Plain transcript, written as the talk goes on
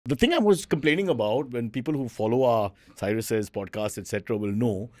The thing I was complaining about, when people who follow our Cyrus's podcast, etc., will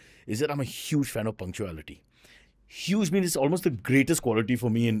know, is that I'm a huge fan of punctuality. Huge means it's almost the greatest quality for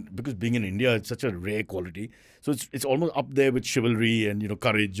me, and because being in India, it's such a rare quality. So it's almost up there with chivalry and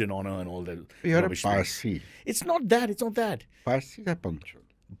courage and honor and all that. You're a rubbish Parsi. things. It's not that. It's not that. Parsis are punctual.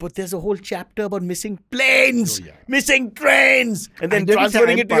 But there's a whole chapter about missing planes, Oh, yeah. missing trains, and then I didn't say transferring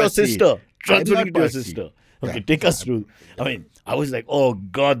I'm it to your Parsi. sister. I'm Transferring not it to your Parsi. sister. Okay, Yeah. take us through. I mean, I was like, oh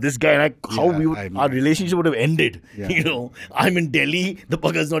God, this guy and I, how our relationship would have ended. Yeah. I'm in Delhi, the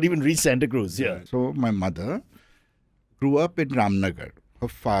bugger's not even reached Santa Cruz. Yeah. So my mother grew up in Ramnagar. Her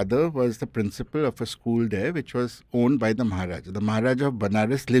father was the principal of a school there, which was owned by the Maharaja. The Maharaja of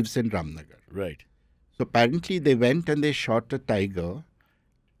Banaras lives in Ramnagar. Right. So apparently they went and they shot a tiger,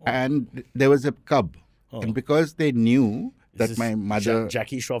 and there was a cub. And because they knew that my mother...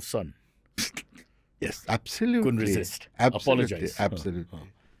 Jackie Shroff's son. Yes, absolutely. Couldn't resist. Absolutely. Apologize. Absolutely.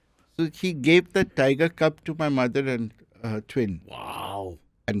 So he gave the tiger cub to my mother and her twin. Wow.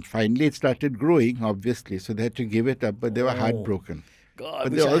 And finally it started growing, obviously. So they had to give it up, but they were heartbroken.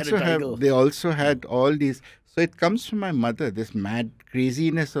 God, But I wish I had a tiger. they also had all these. So it comes from my mother, this mad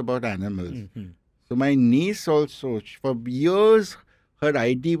craziness about animals. Mm-hmm. So my niece also, for years, her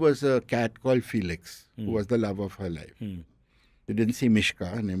ID was a cat called Felix, who was the love of her life. Mm. They didn't see Mishka.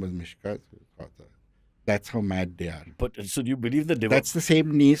 Her name was Mishka. So that's how mad they are. But so do you believe that they were... That's the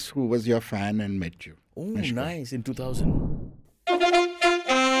same niece who was your fan and met you. Oh, Mishka. nice. In 2000.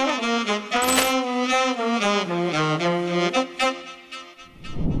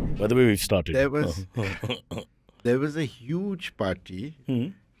 By the way, we've started. There was a huge party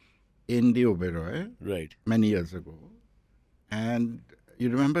in the Oberoi Right. many years ago. And you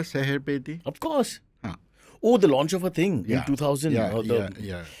remember Seher Bedi? Of course. Huh. Oh, the launch of a thing in Yeah. 2000. Yeah, or the,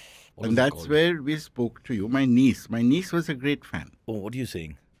 yeah. what was And it that's called? where we spoke to you. My niece was a great fan. Oh, what are you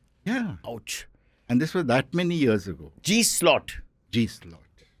saying? Yeah. Ouch. And this was that many years ago. G slot. G-slot.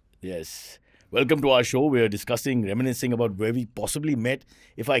 Yes. Welcome to our show. We are discussing, reminiscing about where we possibly met.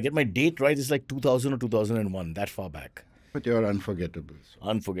 If I get my date right, it's like 2000 or 2001, that far back. But you're unforgettable. So.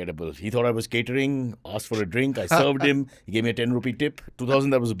 Unforgettable. He thought I was catering, asked for a drink. I served him. He gave me a 10 rupee tip. 2000,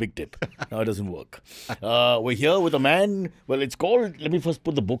 that was a big tip. Now it doesn't work. We're here with a man. Well, it's called, let me first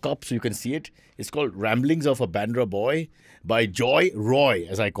put the book up so you can see it. It's called Ramblings of a Bandra Boy by Joy Roy,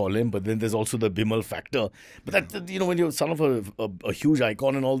 as I call him. But then there's also the Bimal factor. But that, when you're son of a huge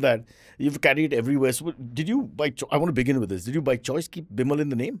icon and all that, you've carried it everywhere. So did you, I want to begin with this. Did you by choice keep Bimal in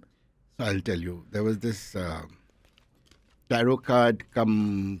the name? So I'll tell you. There was this tarot card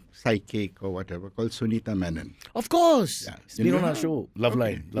come psychic or whatever called Sunita Menon. Of course. Yeah. It's been You on know our her? show.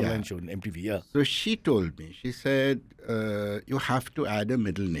 Loveline Yeah. show on MTV, yeah. So she told me, she said, you have to add a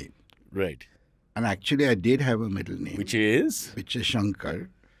middle name. Right. And actually, I did have a middle name, Which is? which is Shankar,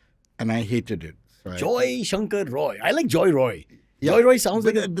 and I hated it. So Joy Shankar Roy. I like Joy Roy. Yeah. Joy Roy sounds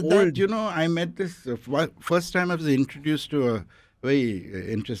like But an old... I met this first time I was introduced to a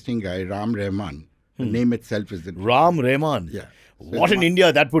very interesting guy, Ram Rahman. The name itself is Ram Rahman. Yeah. What in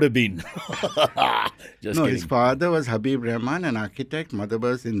India that would have been. Just No, kidding. his father was Habib Rahman, an architect. Mother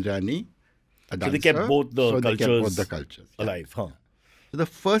was Indrani, a dancer. So they kept both the So they kept cultures both the cultures. Yeah. alive, huh? So the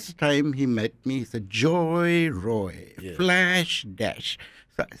first time he met me, he said, Joy Roy, Yeah. flash dash.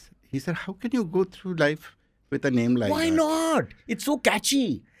 So he said, how can you go through life with a name like Why that? not? It's so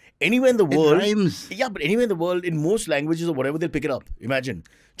catchy. Anywhere in the It world. rhymes. Yeah, but anywhere in the world, in most languages or whatever, they'll pick it up. Imagine.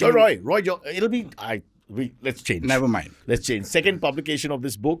 Joy Roy. Roy Joy. It'll be... let's change. Never mind. Let's change. Second publication of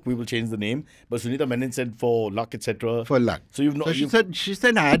this book, we will change the name. But Sunita Menon said for luck, etc. For luck. So you've not... So she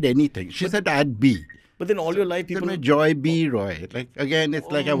said add anything. She said add B. But then all your life, people... People Joy B. Roy. Like again, it's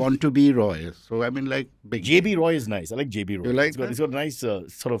like I want to be Roy. So I mean, like big. JB Roy is nice. I like JB Roy. You like it's got, that? it's got a nice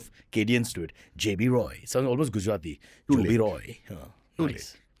sort of cadence to it. JB Roy. It sounds almost Gujarati. JB late. Roy. Too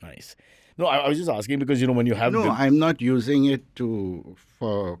Nice. Nice. No, I was just asking because, when you have... No, I'm not using it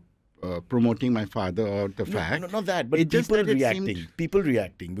for promoting my father or the fact. No, not that. But It just people that it reacting. seemed- People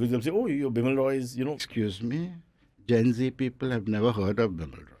reacting. Because they'll say, oh, your Bimal Roy is, Excuse me, Gen Z people have never heard of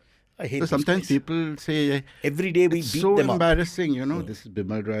Bimal Roy. I hate So those sometimes guys. people say, Every day we it's beat so them up. embarrassing, this is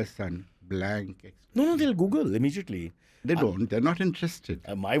Bimal Roy's son, blank. No, they'll Google immediately. They don't. They're not interested.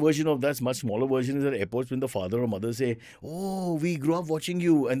 My version of that's much smaller version is at airports when the father or mother say, "Oh, we grew up watching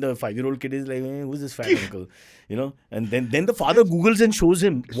you," and the 5-year-old kid is like, "Who's this fat uncle?" And then the father Googles and shows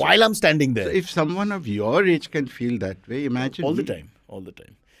him while I'm standing there. So if someone of your age can feel that way, imagine All the me.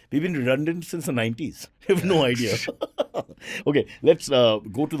 time. We've been redundant since the 90s. You have no idea. Okay, let's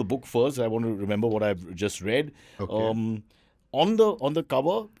go to the book first. I want to remember what I've just read. Okay. on the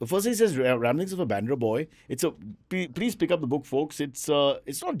cover, the first thing it says Ramblings of a Bandra Boy. It's a please pick up the book, folks. It's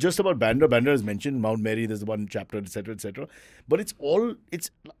not just about Bandra. Bandra is mentioned, Mount Mary. There's one chapter, etc., etc. But it's all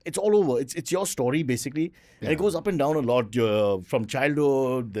over. It's your story basically, and it goes up and down a lot from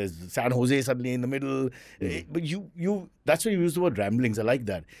childhood. There's San Jose suddenly in the middle, but you that's why you use the word ramblings. I like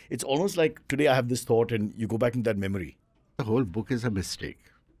that. It's almost like today I have this thought, and you go back into that memory. The whole book is a mistake.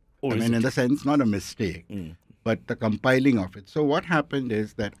 Oh, I mean, in the sense, not a mistake. But the compiling of it. So what happened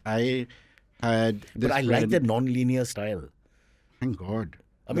is that I had this But I like that non-linear style. Thank God.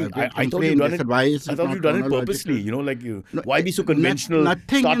 I mean, I thought you'd done it. I thought you'd done it purposely. You know, like why be so conventional?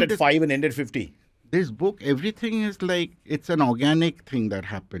 Start at 5 and end at 50. This book, everything is like it's an organic thing that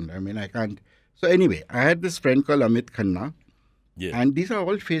happened. I mean, I can't. So anyway, I had this friend called Karna. Yeah. And these are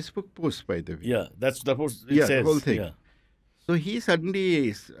all Facebook posts, by the way. Yeah, that was it says. The whole thing. Yeah. So he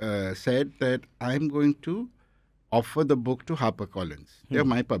suddenly said that I'm going to offer the book to HarperCollins. They're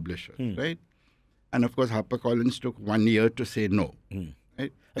my publishers, right? And of course, HarperCollins took 1 year to say no.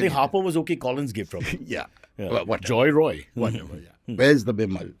 Right? I think Harper was okay. Collins gave trouble. Yeah. Well, Joy Roy. Whatever, yeah. Where's the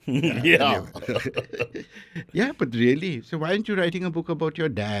Bimal? Yeah. Yeah, but really. So why aren't you writing a book about your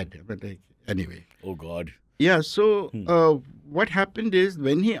dad? But like, anyway. Oh, God. Yeah, so what happened is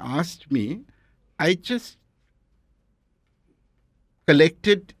when he asked me, I just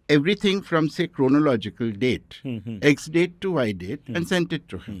collected everything from, say, chronological date, X date to Y date, and sent it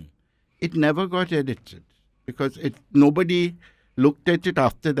to him. It never got edited because nobody looked at it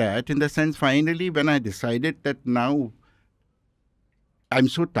after that. In the sense, finally, when I decided that now I'm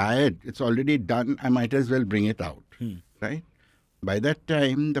so tired, it's already done, I might as well bring it out, right? By that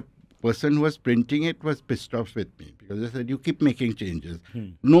time, the person who was printing it was pissed off with me because they said, you keep making changes,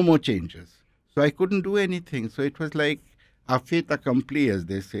 no more changes. So I couldn't do anything. So it was like a fait accompli, as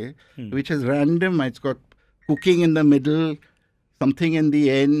they say, which is random. It's got cooking in the middle, something in the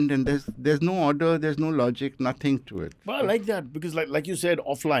end, and there's no order, there's no logic, nothing to it. Well, I like that because, like you said,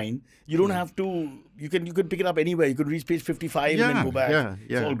 offline, you don't have to. You can pick it up anywhere. You could reach page 55 and then go back. Yeah.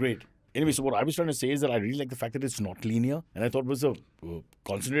 It's all great. Anyway, so what I was trying to say is that I really like the fact that it's not linear, and I thought it was a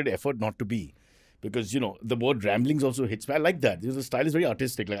concentrated effort not to be. Because, the word ramblings also hits me. I like that. The style is very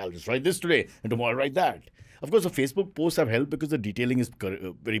artistic. Like, I'll just write this today, and tomorrow I'll write that. Of course, the Facebook posts have helped because the detailing is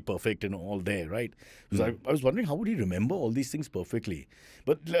very perfect and all there, right? So I was wondering, how would he remember all these things perfectly?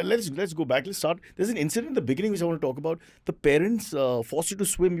 But let's go back. Let's start. There's an incident in the beginning which I want to talk about. The parents forced you to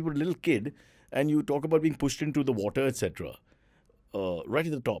swim. You were a little kid, and you talk about being pushed into the water, etc. Right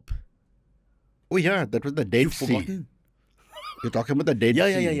at the top. Oh, yeah, that was the Dead Sea. Forgotten? You're talking about the Dead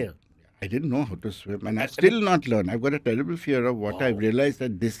Sea. Yeah. I didn't know how to swim, and I still not learn. I've got a terrible fear of water. I've realized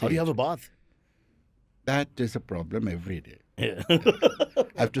at this age. How do you have a bath? That is a problem every day. Yeah. I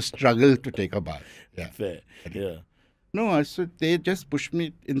have to struggle to take a bath. Yeah. Fair. Yeah. No, so they just pushed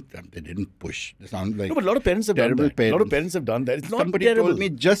me in. They didn't push. They sound like no, but a lot of parents have done that. parents. A lot of parents have done that. It's not Somebody terrible. told me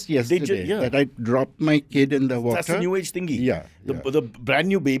just yesterday that I dropped my kid in the water. That's the new age thingy. Yeah. The brand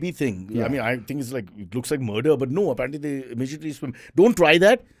new baby thing. Yeah. I mean, I think it's like, it looks like murder, but no, apparently they immediately swim. Don't try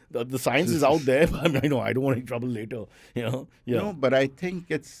that. The science is out there. But I know, I don't want any trouble later. Yeah. No, but I think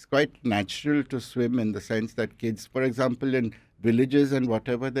it's quite natural to swim in the sense that kids, for example, in villages and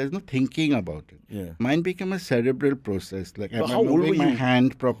whatever, there's no thinking about it. Yeah. Mine became a cerebral process. Like, am I how old moving were my you?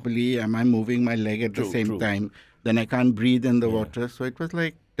 hand properly? Am I moving my leg at the same time? Then I can't breathe in the water. So it was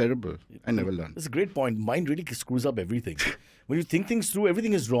like terrible. I never learned. That's a great point. Mind really screws up everything. When you think things through,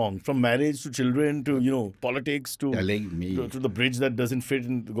 everything is wrong. From marriage to children to, politics to the bridge that doesn't fit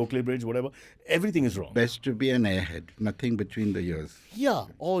in the Gokhale Bridge, whatever. Everything is wrong. Best to be an airhead. Nothing between the ears. Yeah,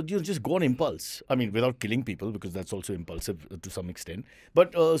 or just go on impulse. I mean, without killing people, because that's also impulsive to some extent.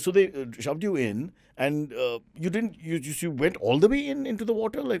 But so they shoved you in, and you didn't. You went all the way into the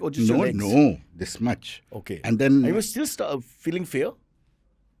water, like, or just your legs? No, this much. Okay, and then you were still feeling fear.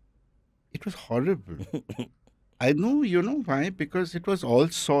 It was horrible. I know, you know why? Because it was all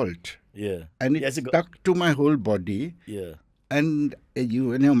salt. Yeah, and it stuck to my whole body. Yeah, and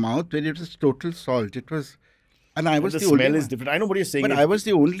you in your mouth, when it was total salt, it was. And I was the only smell is different. I know what you're saying. But I was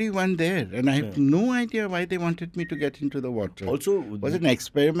the only one there, and I have no idea why they wanted me to get into the water. Also, was it an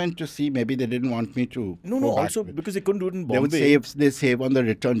experiment to see? Maybe they didn't want me to. No. Also, because they couldn't do it in Bombay. They save on the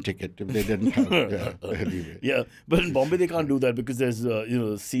return ticket if they didn't have. Anyway. Yeah, but in Bombay they can't do that because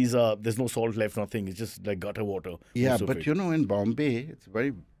there's seas are there's no salt left, nothing. It's just like gutter water. Yeah, but in Bombay it's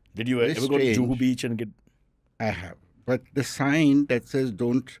very. Did you ever go to Juhu Beach and get? I have, but the sign that says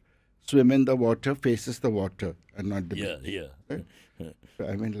 "Don't swim in the water" faces the water and not the beach. Yeah. Right? So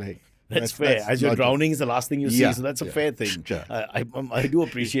I mean, like. That's fair. As you're drowning, it's the last thing you see, so that's a fair thing. Sure. I do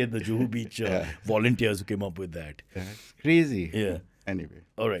appreciate the Juhu Beach volunteers who came up with that. Yeah, it's crazy. Yeah. Anyway.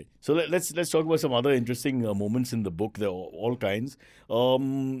 All right. So let's talk about some other interesting moments in the book. There are all kinds.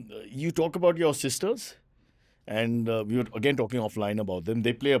 You talk about your sisters, and we were again talking offline about them.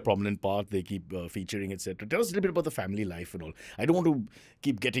 They play a prominent part. They keep featuring, etc. Tell us a little bit about the family life and all. I don't want to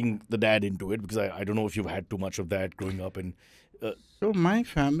keep getting the dad into it because I don't know if you've had too much of that growing up. And so my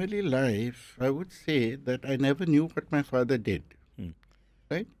family life, I would say that I never knew what my father did.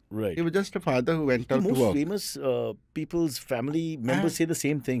 Right? Right. He was just a father who went out to work. Most famous people's family members say the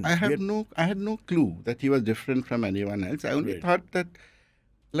same thing. I had no clue that he was different from anyone else. I only thought that,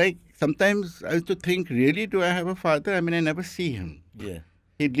 like, sometimes I used to think, really, do I have a father? I mean, I never see him. Yeah.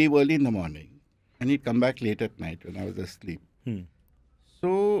 He'd leave early in the morning, and he'd come back late at night when I was asleep.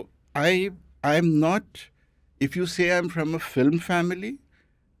 So I'm not. If you say I'm from a film family,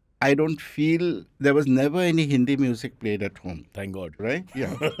 I don't feel there was never any Hindi music played at home. Thank God. Right?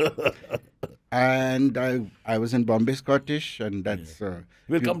 Yeah. And I was in Bombay Scottish, and that's...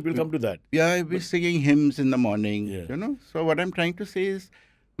 We'll come to that. Yeah, I was singing hymns in the morning, you know. So what I'm trying to say is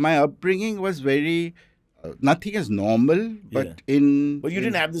my upbringing was very... nothing is normal, but But you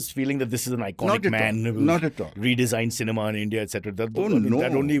didn't have this feeling that this is an iconic man who not at all. redesigned cinema in India, etc. That, no.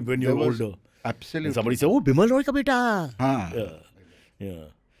 That only when you're older. Absolutely. And somebody said, "Oh, Bimal Roy ka beta." Yeah.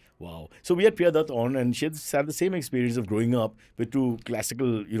 Wow. So we had Priya Dutt on, and she had the same experience of growing up with two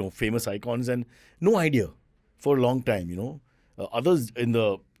classical, famous icons, and no idea for a long time. Others in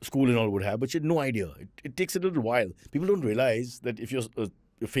the school and all would have, but she had no idea. It takes a little while. People don't realize that if you're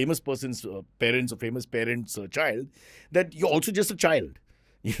a famous person's parents or famous parents' child, that you're also just a child.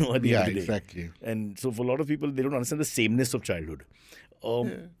 At the end of the day. Exactly. And so for a lot of people, they don't understand the sameness of childhood.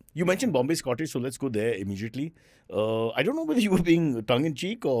 You mentioned Bombay Scottish, so let's go there immediately. I don't know whether you were being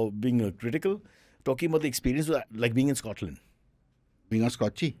tongue-in-cheek or being critical, talking about the experience of, like being in Scotland. Being a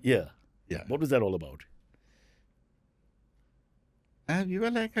Scotchie? Yeah. Yeah. What was that all about? We were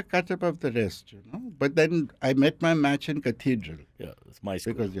like a cut above the rest, But then I met my match in Cathedral. Yeah, it's my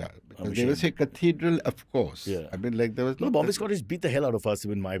school. Because they will say Cathedral, of course. Yeah. I mean, like there was no Bombay Scottish beat the hell out of us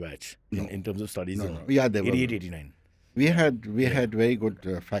in my batch in terms of studies. No. Yeah, they were. 88, 89. We had very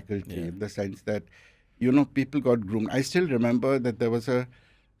good faculty in the sense that, people got groomed. I still remember that there was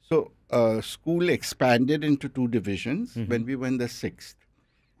school expanded into 2 divisions when we were in the 6th.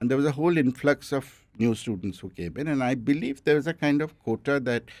 And there was a whole influx of new students who came in. And I believe there was a kind of quota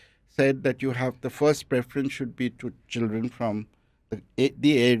that said that you have the first preference should be to children from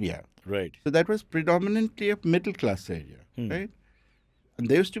the area. Right. So that was predominantly a middle class area, right? And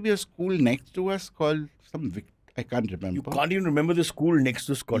there used to be a school next to us called I can't remember. You can't even remember the school next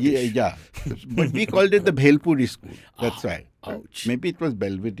to Scottish. Yeah. But we called it the Bhelpuri school. That's why. Ouch. Maybe it was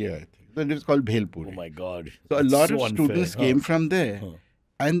Belvedere, I think. But it was called Bhelpuri. Oh my God. So a lot of students came from there.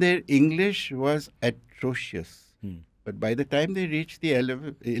 And their English was atrocious. But by the time they reached the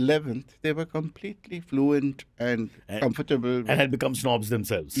 11th, they were completely fluent and comfortable. And had become snobs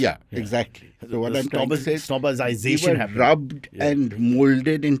themselves. Yeah, exactly. So what I'm trying to say is snobization we were rubbed and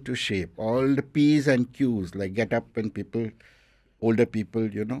molded into shape. All the P's and Q's, like get up when older people,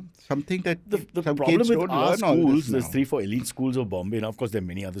 something that the some problem kids with don't our learn all schools, this there's now. 3-4 elite schools of Bombay, and of course there are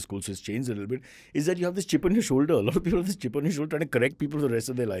many other schools, so it's changed a little bit, is that you have this chip on your shoulder. A lot of people have this chip on your shoulder trying to correct people for the rest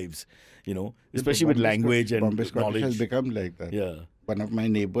of their lives, especially with language and Bombay Scottish knowledge. has become like that. Yeah. One of my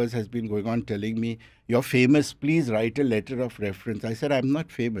neighbors has been going on telling me, "You're famous, please write a letter of reference." I said, "I'm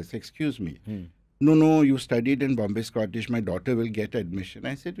not famous, excuse me." No, you studied in Bombay Scottish, my daughter will get admission.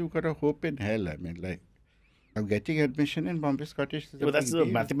 I said, "You've got a hope in hell." I mean, like, I'm getting admission in Bombay Scottish. But that's a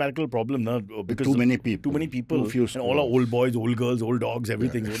mathematical problem, no? Because too many people. Too many people. And all our old boys, old girls, old dogs,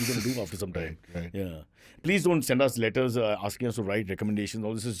 everything. What are you going to do after some time? Right. Yeah. Please don't send us letters asking us to write recommendations.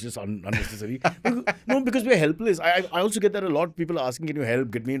 All this is just unnecessary. No, because we're helpless. I also get that a lot. People are asking, "Can you help?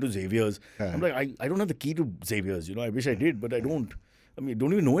 Get me into Xavier's." I'm like, I don't have the key to Xavier's. I wish I did, but I don't. I mean,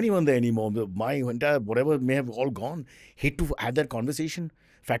 don't even know anyone there anymore. My entire whatever may have all gone. Hate to have that conversation.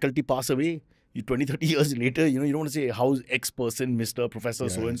 Faculty pass away. 20, 30 years later, you don't want to say, how's X person, Mr. Professor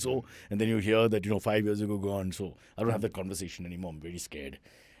so-and-so, and then you hear that, 5 years ago gone. So I don't have that conversation anymore. I'm very scared.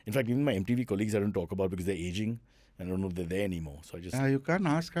 In fact, even my MTV colleagues I don't talk about because they're aging. I don't know if they're there anymore. So I just... you can't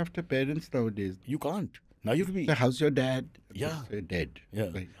ask after parents nowadays. You can't. Now you have to be... So how's your dad? Yeah. They're dead. Yeah.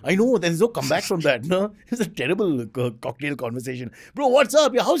 Like, I know. There's no comeback from that. No, it's a terrible cocktail conversation. Bro, what's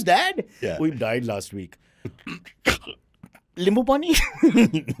up? How's dad? Yeah. Oh, he died last week. Limbu pani?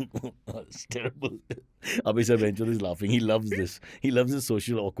 It's terrible. Abhisar Venture is laughing. He loves this. He loves this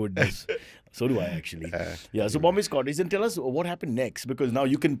social awkwardness. So do I, actually. Yeah, so Bombay Scottish. And tell us what happened next, because now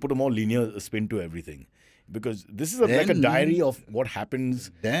you can put a more linear spin to everything. Because this is like a diary of what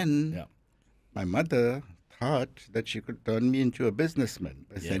happens. Then my mother thought that she could turn me into a businessman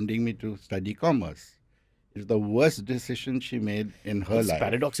by sending me to study commerce. It's the worst decision she made in her life.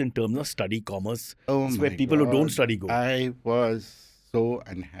 Paradox in terms of study commerce. Oh, it's my where people God. who don't study go. I was so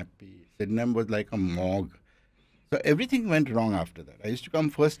unhappy. Sydenham was like a morgue. So everything went wrong after that. I used to come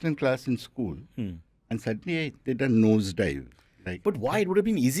first in class in school, and suddenly I did a nosedive. But why? It would have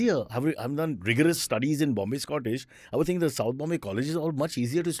been easier. I've done rigorous studies in Bombay Scottish. I would think the South Bombay colleges are all much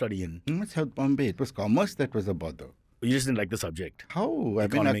easier to study in. Not South Bombay. It was commerce that was a bother. You just didn't like the subject. How? I mean,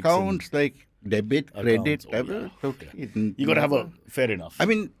 Economics accounts like debit, credit. Accounts, You got to have a fair enough. I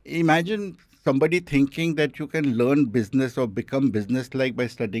mean, imagine somebody thinking that you can learn business or become business-like by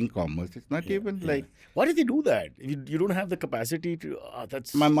studying commerce. It's not even like... Why did they do that? You don't have the capacity to...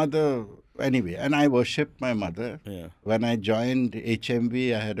 that's... My mother... Anyway, and I worshipped my mother. Yeah. When I joined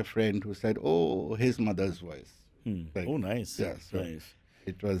HMV, I had a friend who said, oh, his mother's voice. Like, oh, nice. Yeah, so nice.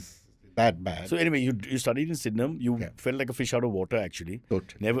 It was that bad. So anyway, you studied in Sydenham. You felt like a fish out of water, actually.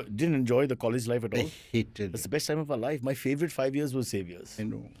 Totally. Didn't enjoy the college life at all. I hated That's the best time of our life. My favorite 5 years was Saviors. I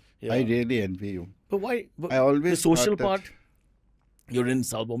know. Yeah. I really envy you. But why? But I always the social thought part. You're in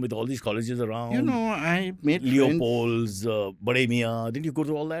South Bombay with all these colleges around. You know, I made Leopold's, Bademia. Didn't you go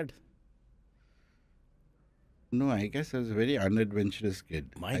to all that? No, I guess I was a very unadventurous kid.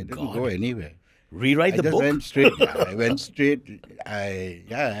 I didn't go anywhere. Rewrite the book? I went straight. I went straight.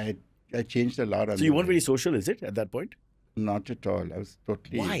 I changed a lot. So you weren't very social, is it, at that point? Not at all. I was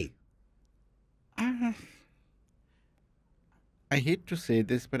totally... Why? I hate to say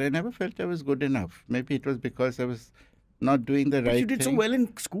this, but I never felt I was good enough. Maybe it was because I was not doing the right thing. But you did so well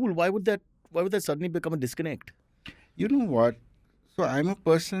in school. Why would that suddenly become a disconnect? You know what? So I'm a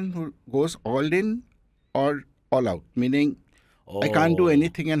person who goes all in or all out, meaning I can't do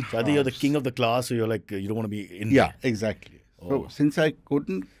anything in halves. Either you're the king of the class or you're like, you don't want to be in. Yeah, exactly. So since I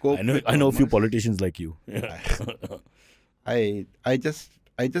couldn't go... I know a few politicians like you. I just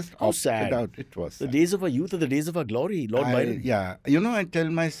opted out. It was the days of our youth are the days of our glory, Lord Byron. Yeah. You know, I tell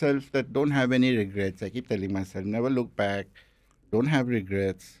myself that don't have any regrets. I keep telling myself, never look back. Don't have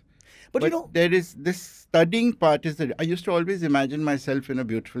regrets. But you know, there is this studying part. I used to always imagine myself in a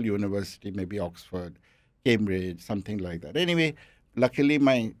beautiful university, maybe Oxford, Cambridge, something like that. Anyway, luckily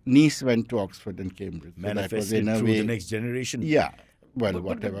my niece went to Oxford and Cambridge. Manifested through the next generation. Yeah. Well,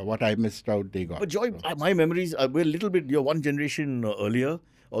 whatever. What I missed out, they got. But Joy, my memories, we're a little bit, you're one generation earlier,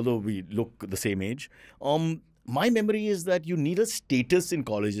 although we look the same age. My memory is that you need a status in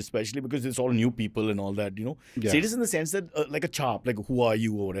college, especially because it's all new people and all that, you know. Yeah. Status in the sense that, like a chap, like who are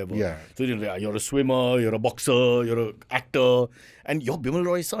you or whatever. Yeah. So you're a swimmer, you're a boxer, you're an actor, and you're Bimal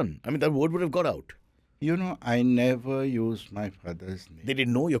Roy's son. I mean, that word would have got out. You know, I never used my father's name. They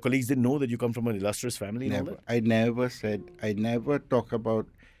didn't know? Your colleagues didn't know that you come from an illustrious family and all that? I never said, I never talk about,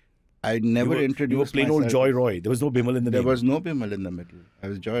 I never introduced You were plain myself. old Joy Roy. There was no Bimal in the name. There was no Bimal in the middle. I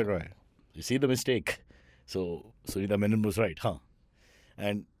was Joy Roy. You see the mistake. So Sunita Menon was right, huh?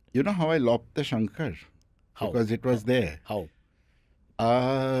 And you know how I lopped the Shankar? How? Because it was there. How?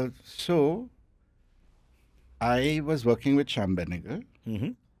 So, I was working with Shyam Benegal.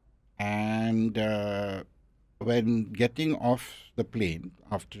 Mm-hmm. And when getting off the plane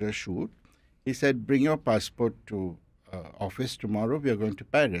after a shoot, he said, bring your passport to office tomorrow. We are going to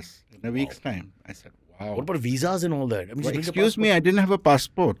Paris in a week's time. I said, wow. What about visas and all that? I mean, excuse me, I didn't have a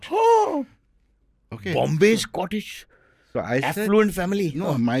passport. Oh! Okay. Bombay Scottish. So I affluent family.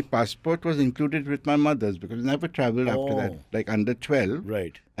 No, my passport was included with my mother's because I never traveled after that. Like under 12.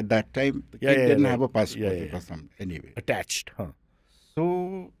 Right. At that time, the kid didn't have a passport. It was anyway. Attached. Huh.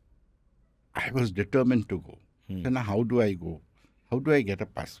 So I was determined to go. So now how do I go? How do I get a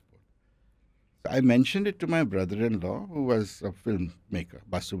passport? So I mentioned it to my brother-in-law, who was a filmmaker,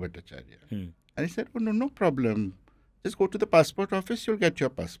 Basu Bhattacharya. And he said, oh, no problem. Just go to the passport office, you'll get your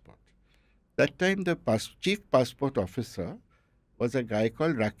passport. That time, the chief passport officer was a guy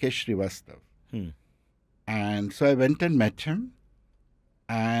called Rakesh Srivastav. And so I went and met him.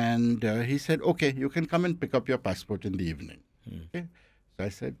 And he said, okay, you can come and pick up your passport in the evening. Okay? So I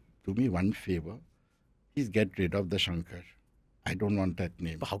said, do me one favor. Please get rid of the Shankar. I don't want that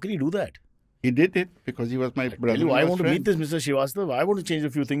name. But how can he do that? He did it because he was my brother. I want to meet this Mr. Srivastav. I want to change a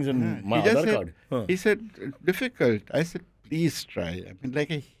few things in my Aadhaar card. He said, difficult. I said, please try. I mean,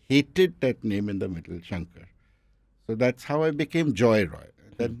 like I hated that name in the middle, Shankar. So that's how I became Joy Roy.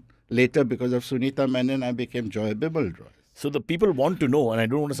 Then later, because of Sunita Menon, I became Joy Bimal Roy. So the people want to know, and I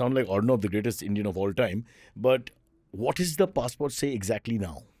don't want to sound like Arnav, the greatest Indian of all time, but what does the passport say exactly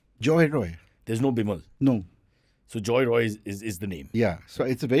now? Joy Roy. There's no Bimal. No. So Joy Roy is the name. Yeah. So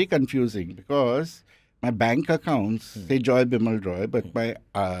it's very confusing because my bank accounts say Joy Bimal Roy, but my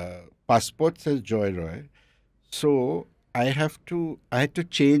passport says Joy Roy. So I had to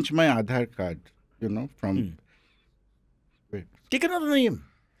change my Aadhaar card, from... Wait. Take another name.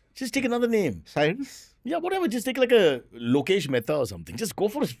 Just take another name. Cyrus? Yeah, whatever. Just take like a Lokesh Mehta or something. Just go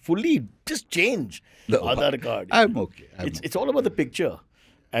for it fully. Just change the Aadhaar card. I'm okay. It's all about the picture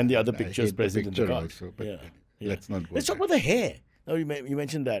and the other pictures I hate present the picture in the card. also, but Yeah. let's not go Let's talk there. about the hair. Now you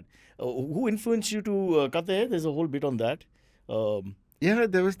mentioned that. Who influenced you to cut the hair? There's a whole bit on that. Yeah,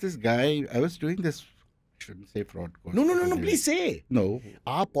 there was this guy. I was doing this. Shouldn't say fraud course. No. Please say. No.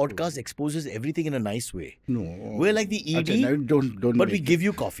 Our podcast exposes everything in a nice way. No. We're like the ED, Okay, now don't. but make we it. give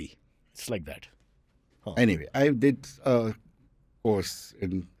you coffee. It's like that. Anyway, I did a course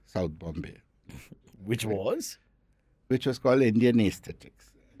in South Bombay, Which was? which was called Indian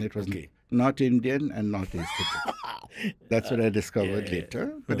Aesthetics. And it was Okay. not Indian and not aesthetic. That's what I discovered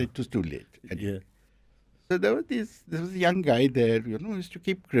later, but it was too late. Yeah. So there was a young guy there, who used to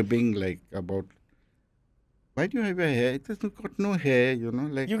keep cribbing about, why do you have a hair? It has got no hair,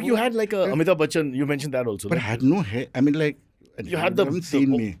 like. You had like a Amitabh Bachchan. You mentioned that also. But I had no hair. I mean, like, You had the- haven't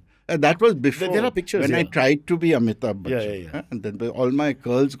seen me. That was before. There are pictures, when I yeah. tried to be Amitabh Yeah, Bachchan. yeah, yeah. And then all my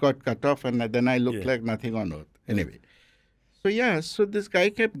curls got cut off, and then I looked Yeah. like nothing on earth. Anyway, so this guy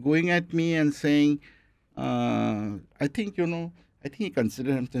kept going at me and saying, I think he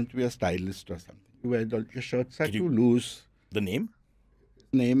considered himself to be a stylist or something. Your shirts are too loose. The name? His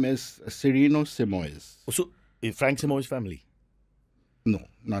name is Sereno Simoes. Oh, so Frank Simoes' family. No,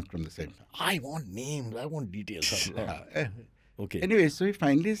 not from the same family. I want names. I want details. Okay. Anyway, so he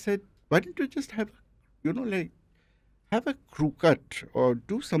finally said, why don't you just have a crew cut or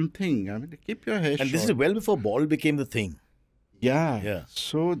do something? I mean, keep your hair short. And this is well before bald became the thing. Yeah. Yeah.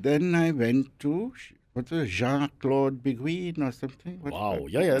 So then I went to, what was it, Jean-Claude Biguin or something? Wow.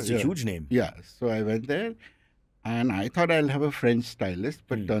 Yeah, that's a huge name. Yeah. So I went there and I thought I'll have a French stylist,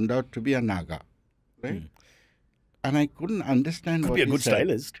 but turned out to be a Naga. Right? And I couldn't understand Could what be a he good said.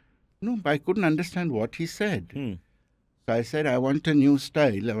 stylist. No, but I couldn't understand what he said. Hmm. So I said, I want a new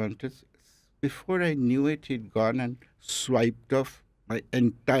style. Before I knew it, he'd gone and swiped off my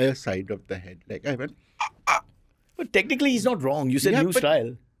entire side of the head. Like I went, But technically, he's not wrong. You said Yeah, new but-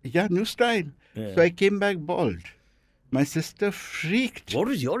 style. yeah, new style. Yeah. So I came back bald. My sister freaked. What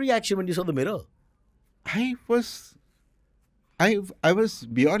was your reaction when you saw the mirror? I was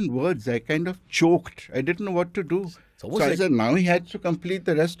beyond words. I kind of choked. I didn't know what to do. It's So almost I like- said, now he had to complete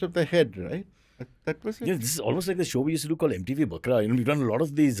the rest of the head, right? That was it. Yeah, this is almost like the show we used to do called MTV Bakra. We've done a lot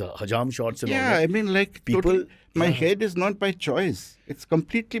of these hajam shots and all Yeah, that. I mean, like, People- my yeah. head is not by choice. It's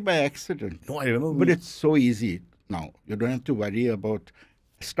completely by accident. No, I remember. But it's so easy now. You don't have to worry about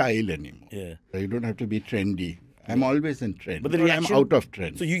style anymore. Yeah. You don't have to be trendy. I'm always in trend. But the Or reaction, I'm out of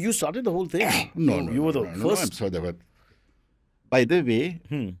trend. So you started the whole thing. No, You were the no, I'm first. so there were. By the way,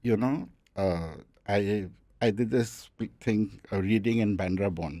 I did this thing, reading in Bandra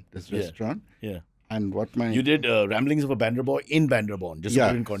Boy, this Yeah. restaurant. Yeah. And what my... You did Ramblings of a Bandra Boy in Bandra Boy, just to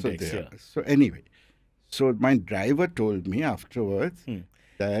put in context. So, Yeah. so anyway, so my driver told me afterwards Hmm.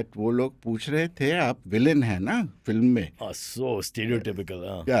 that वो लोग पूछ रहे थे आप villain है ना film में. So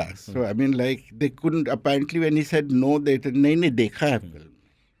stereotypical. Yeah, so I mean, like, they couldn't, apparently when he said no, they said, नहीं देखा है film.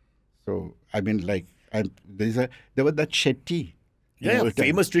 So, I mean, like, there was that Shetty. Yeah,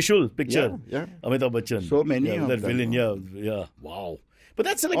 famous Trishul picture. Yeah. Amitabh Bachchan. So many yeah, of that them. villain. Yeah. Wow. But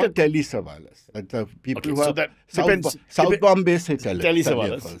that's like Or a Telly Savalas. That's the people Okay, who so are that South, depends- South Bombay se Telly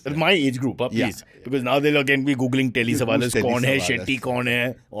Savalas. That's my age group, please. Yeah. Because now they'll again be Googling Telly Who's Savalas, Telly kaun hai, Savalas? Shetty kaun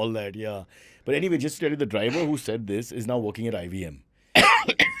hai, all that, yeah. But anyway, just to tell you, the driver who said this is now working at IVM,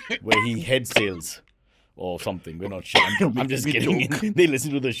 where he heads sales or something. We're not sure. I'm just We kidding. joke. They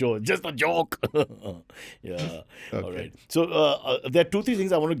listen to the show. Just a joke. Yeah. All right. So there are 2-3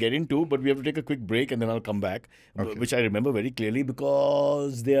 things I want to get into, but we have to take a quick break and then I'll come back, which I remember very clearly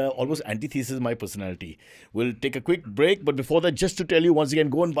because they are almost antithesis of my personality. We'll take a quick break, but before that, just to tell you once again,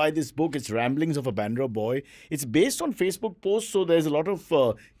 go and buy this book. It's Ramblings of a Bandra Boy. It's based on Facebook posts, so there's a lot of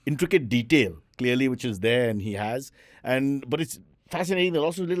intricate detail, clearly, which is there and he has. But it's fascinating. There are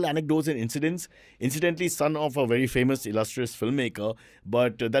also little anecdotes and incidents. Incidentally, son of a very famous, illustrious filmmaker,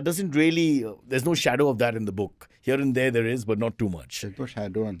 but that doesn't really, there's no shadow of that in the book. Here and there is, but not too much. There's no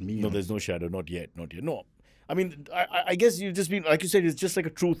shadow on me. No, there's no shadow. Not yet. No. I mean, I guess you've just been, like you said, it's just like a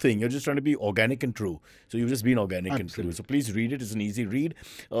true thing. You're just trying to be organic and true. So you've just been organic and true. So please read it. It's an easy read.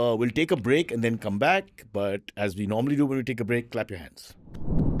 We'll take a break and then come back. But as we normally do when we take a break, clap your hands.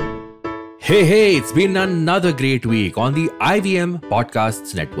 Hey, it's been another great week on the IVM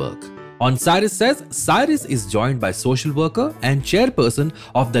Podcasts Network. On Cyrus Says, Cyrus is joined by social worker and chairperson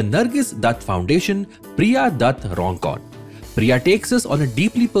of the Nargis Dutt Foundation, Priya Dutt Roncon. Priya takes us on a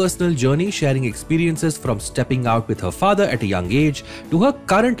deeply personal journey, sharing experiences from stepping out with her father at a young age to her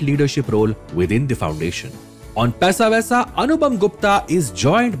current leadership role within the foundation. On Paisa Vaisa, Anupam Gupta is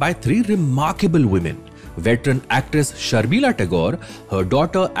joined by 3 remarkable women. Veteran actress Sharmila Tagore, her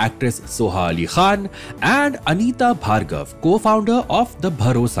daughter actress Soha Ali Khan, and Anita Bhargav, co-founder of the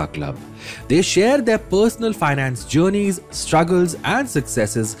Bharosa Club. They share their personal finance journeys, struggles and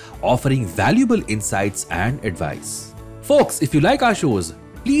successes, offering valuable insights and advice. Folks, if you like our shows,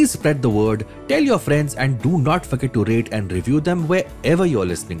 please spread the word, tell your friends and do not forget to rate and review them wherever you're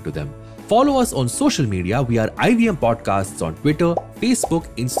listening to them. Follow us on social media. We are IVM Podcasts on Twitter, Facebook,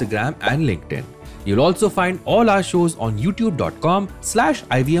 Instagram and LinkedIn. You'll also find all our shows on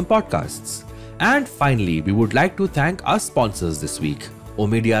youtube.com/IVM Podcasts. And finally, we would like to thank our sponsors this week: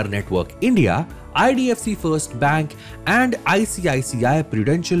 Omidyar Network India, IDFC First Bank, and ICICI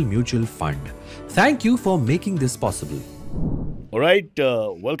Prudential Mutual Fund. Thank you for making this possible. All right,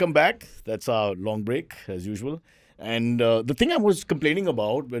 welcome back. That's our long break, as usual. And the thing I was complaining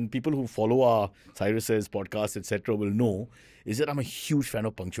about, when people who follow our Cyrus Says podcast, etc., will know, is that I'm a huge fan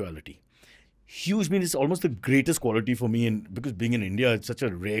of punctuality. Huge means it's almost the greatest quality for me, and because being in India, it's such a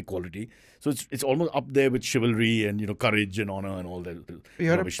rare quality. So it's almost up there with chivalry and courage and honor and all that.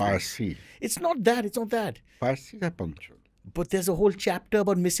 You're a Parsi. It's not that. It's not that. Parsis are punctual. But there's a whole chapter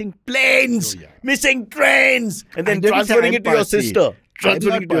about missing planes, missing trains, and then transferring it to your sister.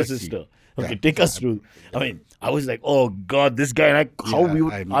 Transferring it to your sister. Okay, take us through. I mean, I was like, oh God, this guy and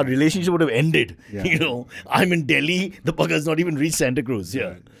our relationship would have ended. Yeah. I'm in Delhi. The bugger's not even reached Santa Cruz.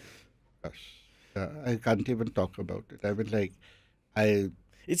 Yeah. Gosh. I can't even talk about it. I mean,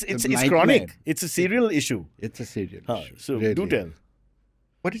 it's chronic. It's a serial issue. It's a serial issue. So really. do tell.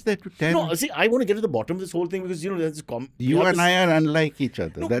 What is there to tell? No, see, I want to get to the bottom of this whole thing because there's you and I are unlike each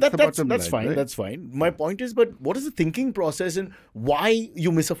other. No, that's the bottom that's line, fine. right? That's fine. My point is, but what is the thinking process and why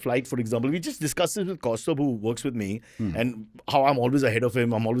you miss a flight, for example? We just discussed this with Kaustubh, who works with me, and how I'm always ahead of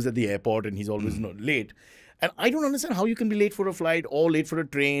him. I'm always at the airport, and he's always late. And I don't understand how you can be late for a flight, or late for a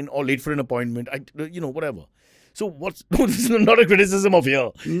train, or late for an appointment. Whatever. So this is not a criticism of here.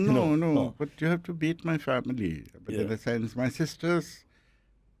 No. But you have to beat my family. But in a sense, my sister.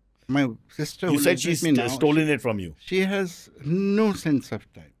 You said she's stolen it from you. She has no sense of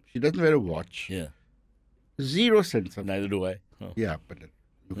time. She doesn't wear a watch. Yeah. Zero sense of time. Neither do I. Yeah, but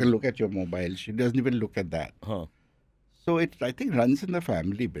you can look at your mobile. She doesn't even look at that. So it, I think, runs in the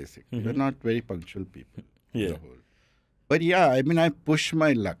family, basically. We're not very punctual people. Yeah. But yeah, I mean, I push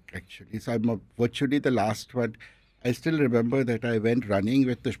my luck, actually. So I'm virtually the last one. I still remember that I went running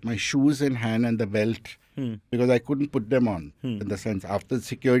with my shoes in hand and the belt because I couldn't put them on. In the sense, after the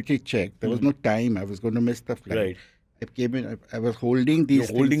security check, there was no time. I was going to miss the flight. Right. I came in, I was holding these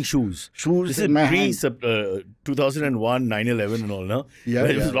You're holding shoes. Shoes This in my is hand. 2001, 9/11 and all, no? Yeah,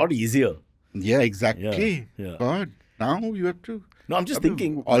 It was a lot easier. Yeah, exactly. Yeah. God, now you have to... No, I'm just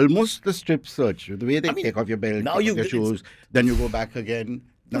thinking. Almost the strip search. The way they take off your belt, now take off your shoes, then you go back again.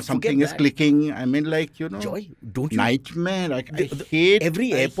 Now something is clicking. I mean, Joy, don't you? Nightmare. I hate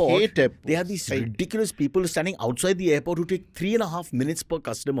every airport. I hate airports. They have these ridiculous people standing outside the airport who take 3.5 minutes per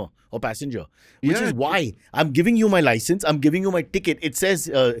customer or passenger. Which is why I'm giving you my license. I'm giving you my ticket. It says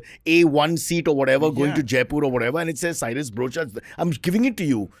A1 seat or whatever, going to Jaipur or whatever, and it says Cyrus brochure. I'm giving it to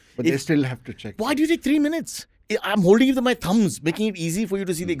you. But they still have to check. Why do you take 3 minutes? I'm holding it with my thumbs, making it easy for you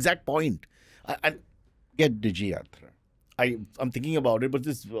to see the exact point. Get Digi Yatra. I'm thinking about it, but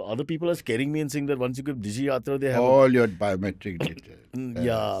other people are scaring me and saying that once you give Digi Yatra, they have all your biometric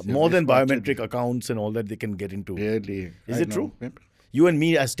details. More than biometric accounts and all that they can get into. Really? Is it true? You and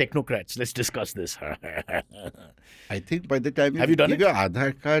me as technocrats, let's discuss this. I think by the time have you done give your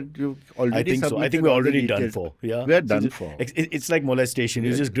Aadhaar card, you've already I think so. I think we're already done for. Yeah, we're done for. It's like molestation.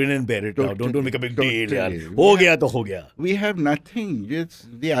 You just grin and bear it now. Don't make a big deal. Totally. Ho gaya to ho gaya. We have nothing. It's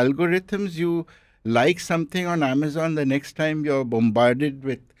the algorithms. You like something on Amazon, the next time you're bombarded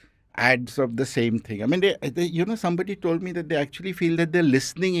with ads of the same thing. I mean, they somebody told me that they actually feel that they're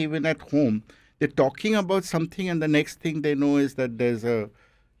listening even at home. They're talking about something, and the next thing they know is that there's a,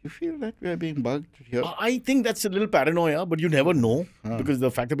 You feel that we are being bugged here? I think that's a little paranoia, but you never know because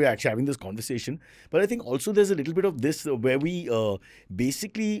the fact that we're actually having this conversation. But I think also there's a little bit of this where we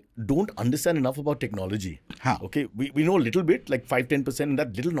basically don't understand enough about technology. Okay, we know a little bit, like 5-10%, and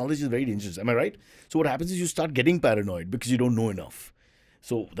that little knowledge is very dangerous. Am I right? So what happens is you start getting paranoid because you don't know enough.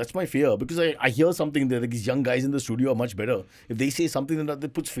 So that's my fear, because I hear something that these young guys in the studio are much better. If they say something, then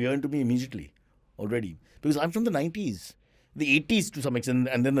that puts fear into me immediately already. Because I'm from the 90s. The 80s to some extent,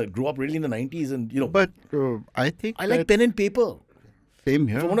 and then I grew up really in the 90s, and But I think I like pen and paper. Same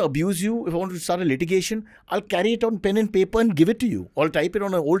here. If I want to abuse you, if I want to start a litigation, I'll carry it on pen and paper and give it to you. Or type it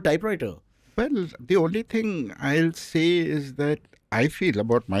on an old typewriter. Well, the only thing I'll say is that I feel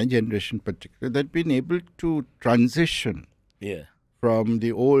about my generation particularly, that being able to transition from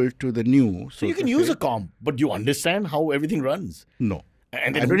the old to the new. So you can use a comp, but you understand how everything runs. No.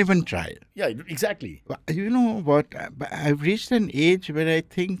 And I don't even try. Yeah, exactly. You know what? I've reached an age where I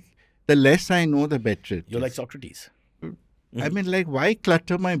think the less I know, the better. You're like Socrates. I mean, like, why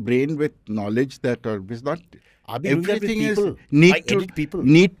clutter my brain with knowledge that is not... Everything is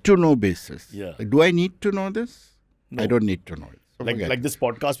need to know basis. Yeah. Do I need to know this? No. I don't need to know it. So like this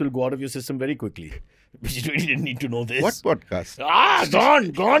podcast will go out of your system very quickly. But you really didn't need to know this. What podcast?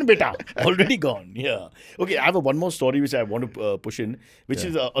 Gone, beta. Already gone. Yeah. Okay, I have one more story which I want to push in, which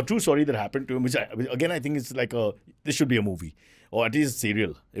is a true story that happened to him, which I think is like this should be a movie. Or at least a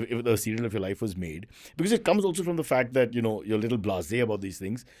serial, if the serial of your life was made. Because it comes also from the fact that, you're a little blasé about these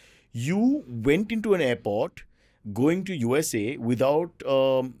things. You went into an airport going to USA without,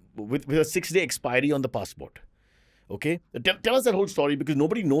 with a 6-day expiry on the passport. Okay? Tell us that whole story, because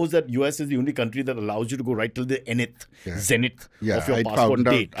nobody knows that US is the only country that allows you to go right till the zenith of your passport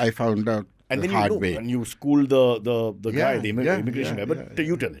date. I found out and the then hard way. And you school the guy, the immigration guy. But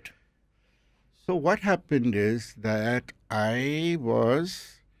you tell it. So what happened is that I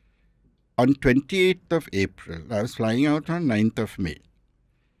was on 28th of April. I was flying out on 9th of May.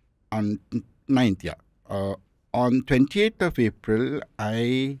 On 9th, yeah. On 28th of April,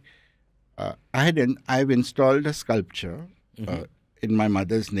 I've installed a sculpture in my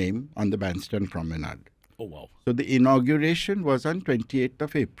mother's name on the Bandstand Promenade. Oh, wow. So the inauguration was on 28th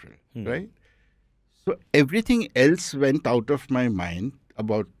of April, right? So everything else went out of my mind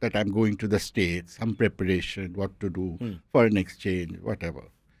about that I'm going to the States, some preparation, what to do, foreign exchange, whatever.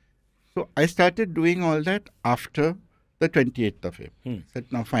 So I started doing all that after the 28th of April. I said,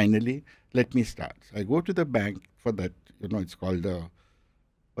 now finally, let me start. So I go to the bank for that, it's called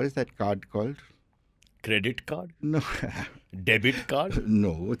what is that card called? Credit card? No. Debit card?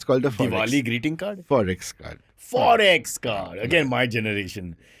 No, it's called a Forex. Diwali greeting card? Forex card. Forex card. Again, my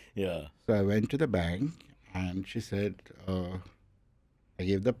generation. Yeah. So I went to the bank and she said, I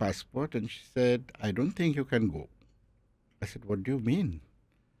gave the passport and she said, I don't think you can go. I said, what do you mean?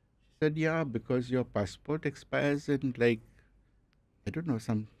 She said, yeah, because your passport expires in I don't know,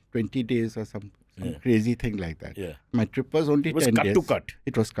 some 20 days or some crazy thing like that. Yeah. My trip was only 10 days. It was cut to cut.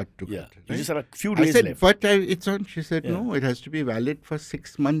 It was cut to cut. Yeah. Right? You just had a few days left. left. But it's on. She said, no, it has to be valid for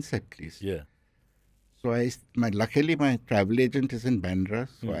 6 months at least. Yeah. So luckily my travel agent is in Bandra,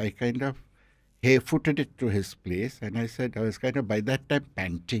 so I kind of footed it to his place, and I said, I was kind of by that time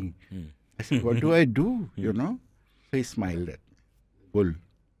panting. I said, what do I do? So he smiled at me. Bull.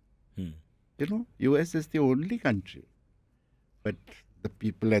 US is the only country, but the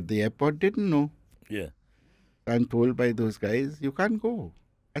people at the airport didn't know. Yeah. I'm told by those guys, you can't go.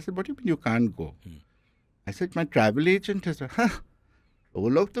 I said, what do you mean you can't go? I said, my travel agent is, वो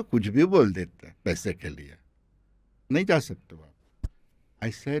लोग तो कुछ भी बोल देते हैं पैसे के लिए नहीं जा सकते आप. I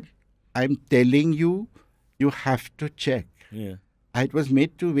said, I'm telling you, you have to check. Yeah. I was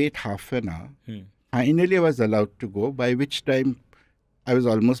made to wait half an hour. Finally, I was allowed to go, by which time I was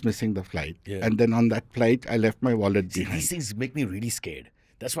almost missing the flight. Yeah. And then on that flight, I left my wallet behind. These things make me really scared.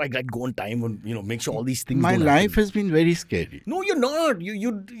 That's why I like go on time and make sure all these things My don't life happen. has been very scary. No, you're not.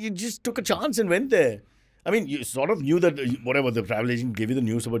 You just took a chance and went there. I mean, you sort of knew that whatever, the travel agent gave you the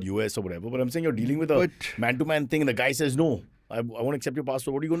news about US or whatever, but I'm saying you're dealing with a man-to-man thing and the guy says, no, I won't accept your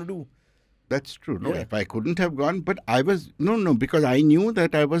passport. What are you going to do? That's true. No, if I couldn't have gone, but I was, because I knew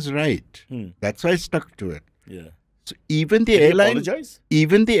that I was right. That's why I stuck to it. Yeah. So even the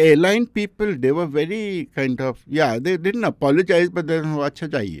airline people, they were very kind of, they didn't apologize, but then, acha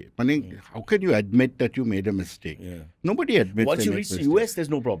jaiye. I mean, how can you admit that you made a mistake? Yeah. Nobody admits Once you any reach the mistake. US, there's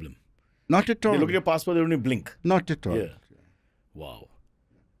no problem. Not at all. They look at your passport, they only blink. Not at all. Yeah. Wow.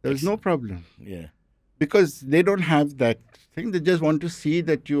 There's no problem. Yeah. Because they don't have that thing. They just want to see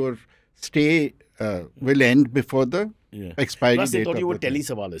that your stay will end before the expiry Plus, date. they thought you were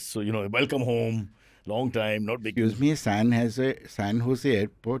telesavalis. So, welcome home. Long time, not big. Excuse me, San Jose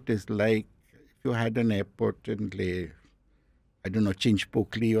Airport is like if you had an airport in, I don't know,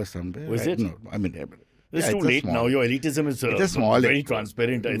 Chinchpokli or somewhere. Was it? No, I mean, It's too late now. Your elitism is it's a small very airport.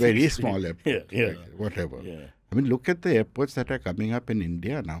 transparent. I Very think. small airport. Yeah. Whatever. Yeah. I mean, look at the airports that are coming up in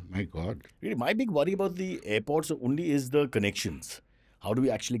India now. My God. Really, my big worry about the airports only is the connections. How do we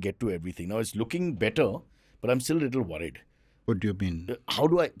actually get to everything? Now, it's looking better, but I'm still a little worried. What do you mean? How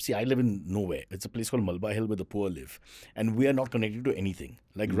do I see? I live in nowhere. It's a place called Mumbai Hill where the poor live, and we are not connected to anything.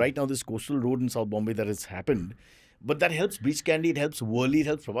 Like right now, this coastal road in South Bombay that has happened, but that helps Beach Candy, it helps Worli, it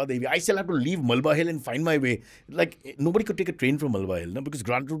helps Prabhadevi. I still have to leave Malba Hill and find my way. Like nobody could take a train from Malba Hill, no? Because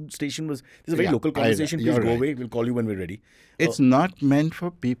Grant Road Station was. This is a very local conversation. Please go away. We'll call you when we're ready. It's not meant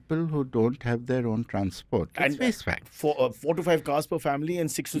for people who don't have their own transport. That's face fact. 4 to 5 cars per family and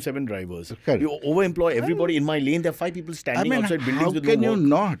 6 to 7 drivers. Correct. You overemploy everybody. In my lane, there are 5 people standing outside buildings with no work. How can you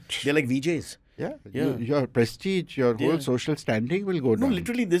not? They're like VJs. Yeah. Your prestige, your whole social standing will go down. No,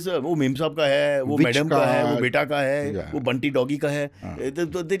 literally, this वो ma'am साहब का है, वो madam का है, वो बेटा का है, वो बंटी डॉगी का है.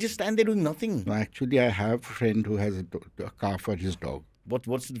 They just stand there doing nothing. No, actually, I have a friend who has a car for his dog.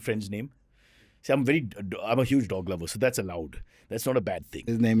 What's the friend's name? See, I'm a huge dog lover, so that's allowed. That's not a bad thing.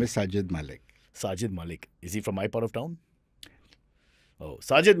 His name is Sajid Malik. Sajid Malik. Is he from my part of town? Oh,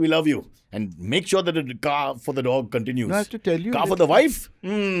 Sajid, we love you. And make sure that the car for the dog continues. No, I have to tell you. Car for the wife?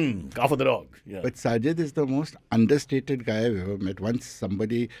 Car for the dog. Yeah. But Sajid is the most understated guy I've ever met. Once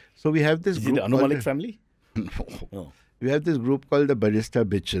somebody... So we have this group... Is it the Anu Malik family? No. Oh. We have this group called the Barista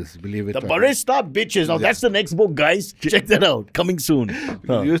Bitches, believe it or not. The Barista Bitches. Now, that's the next book, guys. Check that out. Coming soon.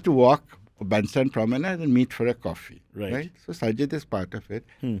 We used to walk Bandstand Promenade and meet for a coffee. Right. So Sajid is part of it.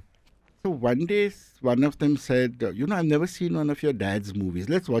 So one day, one of them said, I've never seen one of your dad's movies.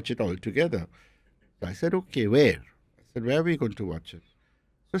 Let's watch it all together. So I said, okay, where? I said, where are we going to watch it?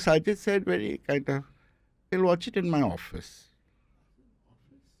 So Sajid said very kind of, we'll watch it in my office.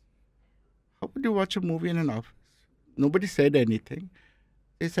 How would you watch a movie in an office? Nobody said anything.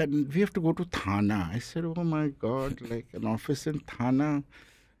 They said, we have to go to Thana. I said, oh my God, like an office in Thana.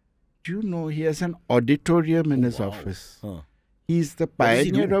 Do you know he has an auditorium in his office? He's the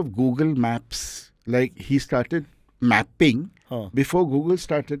pioneer of Google Maps. Like, he started mapping before Google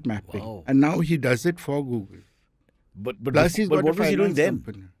started mapping. Wow. And now he does it for Google. But Plus, he's got what was he doing then?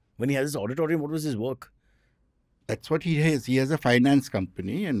 company. When he has his auditorium, what was his work? That's what he has. He has a finance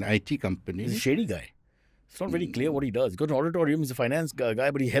company, an IT company. He's a shady guy. It's not very clear what he does. He's got an auditorium. He's a finance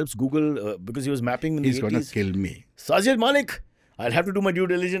guy, but he helps Google because he was mapping in the 80s. He's going to kill me. Sajid Malik. I'll have to do my due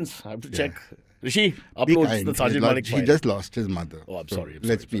diligence. I have to check. Rishi, uploads the Sajid Malik file. He just lost his mother. Oh, I'm sorry.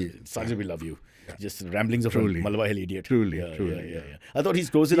 Let's be... Sajid, we love you. Yeah. Just ramblings of a Malwa Hill idiot. Truly. Yeah. I thought he's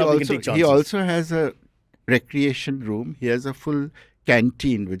close enough, he can take chances. He also has a recreation room. He has a full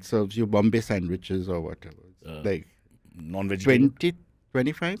canteen which serves you Bombay sandwiches or whatever. Like non-vegetarian?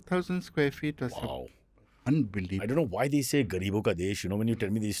 25,000 square feet or something. Wow. Unbelievable. I don't know why they say Garibo ka desh, when you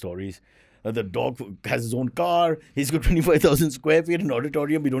tell me these stories. The dog has his own car. He's got 25,000 square feet, an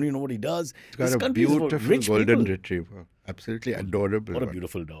auditorium. We don't even know what he does. He's got a beautiful golden retriver. Absolutely adorable. What a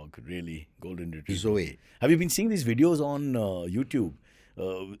beautiful dog, really. Golden retriever. Zoe. Have you been seeing these videos on YouTube?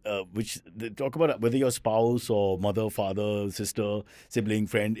 Which they talk about whether your spouse or mother, father, sister, sibling,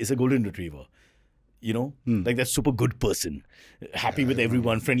 friend is a golden retriever. Like that super good person, happy with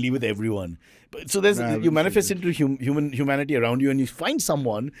everyone, friendly with everyone. But so you manifest into humanity around you, and you find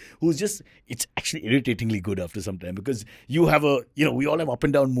someone who's just, it's actually irritatingly good after some time, because you have we all have up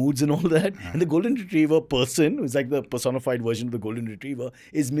and down moods and all that. And the golden retriever person, who's like the personified version of the golden retriever,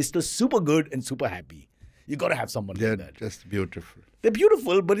 is Mr. Super Good and super happy. You got to have someone like that. They're just beautiful. They're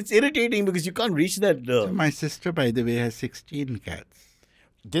beautiful, but it's irritating because you can't reach that. So my sister, by the way, has 16 cats.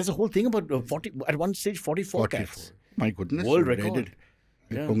 There's a whole thing about 40, at one stage 44 cats. My goodness. World record.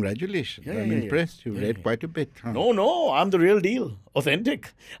 Yeah. Congratulations. I'm impressed. You read quite a bit. Huh? No, I'm the real deal.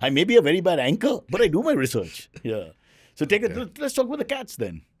 Authentic. I may be a very bad anchor, but I do my research. Yeah. So let's talk about the cats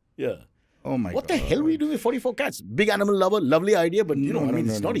then. Yeah. Oh my God. What the hell were you doing with 44 cats? Big animal lover, lovely idea, but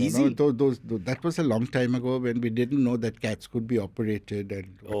it's not easy. No, that was a long time ago when we didn't know that cats could be operated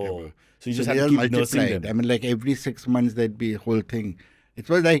and whatever. Oh, so you just had to keep nursing them. I mean, like every 6 months there'd be a whole thing. It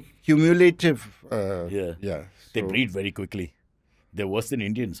was like cumulative. Yeah. They breed very quickly. They're worse than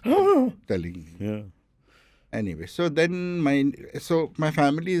Indians. Telling me. Yeah. Anyway, so then my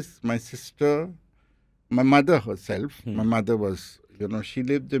family is my sister, my mother herself. My mother was, she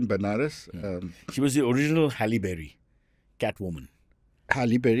lived in Banaras. She was the original Halle Berry, Catwoman.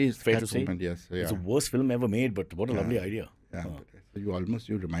 Halle Berry is fair to say. Yes. Yeah. It's the worst film ever made, but what a lovely idea. Yeah.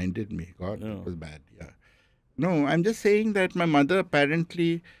 You reminded me. God, it was bad. Yeah. No, I'm just saying that my mother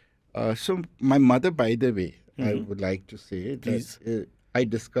apparently So my mother, by the way, I Mm-hmm. would like to say Please. that I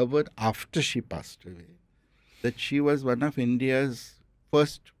discovered after she passed away that she was one of India's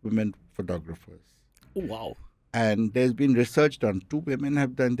first women photographers. Oh, wow. And there's been research done. 2 women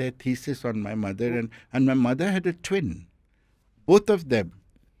have done their thesis on my mother, and my mother had a twin. Both of them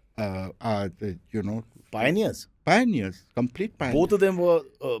are, Pioneers. pioneers, complete pioneers. Both of them were.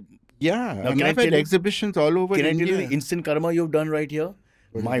 Yeah, Now, and can I I've tell had you- exhibitions all over Can I India. tell you the instant karma you've done right here?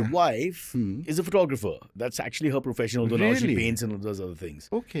 What is My that? wife is a photographer. That's actually her profession, although now she Really? paints and does other things.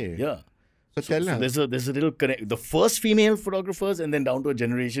 Okay. Yeah. So tell her. There's a little connect. The first female photographers, and then down to a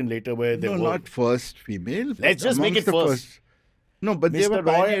generation later where they No, were. not first female. but Let's just make amongst it the first. No, but they were Mr.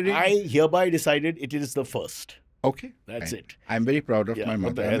 Roy, pioneering. I hereby decided it is the first. Okay. That's fine. it. I'm very proud of Yeah, my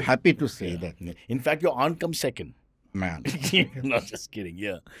what the mother. I'm hell? happy to say that. In fact, your aunt comes second. Man. Not just kidding.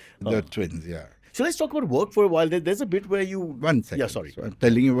 Yeah. The twins, yeah. So let's talk about work for a while. There's a bit where you. One second. Yeah, sorry. So I'm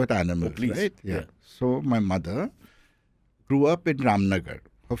telling you about animals, please. right? Yeah. So my mother grew up in Ramnagar.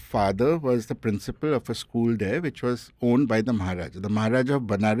 Her father was the principal of a school there, which was owned by the Maharaja. The Maharaja of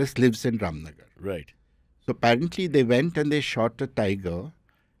Banaras lives in Ramnagar. Right. So apparently they went and they shot a tiger,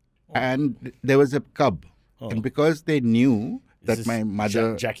 and there was a cub. And because they knew that This my is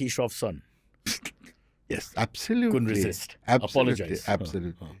mother, Jackie Shroff's son. yes, absolutely, Couldn't resist. Absolutely, Apologize.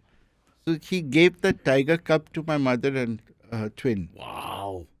 absolutely. So he gave the tiger cub to my mother and twin.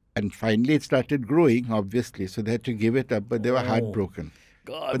 Wow. And finally, it started growing, obviously. So they had to give it up, but they were heartbroken.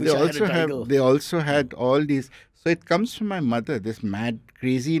 God, I But wish they I had a also tiger. they also had all these. So it comes from my mother. This mad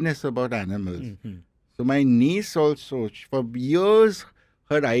craziness about animals. Mm-hmm. So my niece also, for years,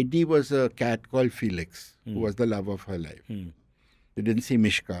 her ID was a cat called Felix, who was the love of her life. You didn't see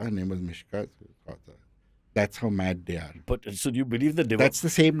Mishka. Her name was Mishka. So we called her. That's how mad they are. But so do you believe that they were? That's the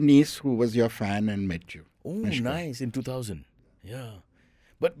same niece who was your fan and met you. Oh, Mishka. nice. In 2000. Yeah.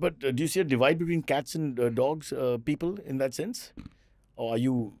 But do you see a divide between cats and dogs, people, in that sense? Or are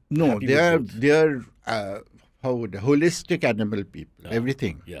you No, happy they with are both? they are holistic animal people.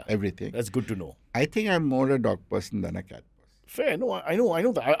 Everything. Yeah. Everything. That's good to know. I think I'm more a dog person than a cat person. Fair. No, I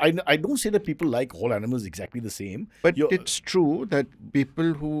know that. I don't say that people like all animals exactly the same. But You're- it's true that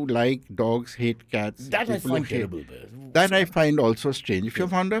people who like dogs hate cats. that I people who find hate- terrible. That I find also strange. If you're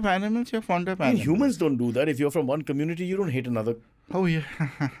fond of animals, you're fond of I mean, animals. humans don't do that. If you're from one community, you don't hate another. Oh, yeah.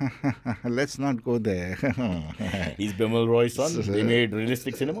 Let's not go there. He's Bimal Roy's son. They made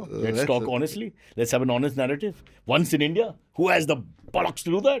realistic cinema. Let's talk honestly. Let's have an honest narrative. Once in India, who has the bollocks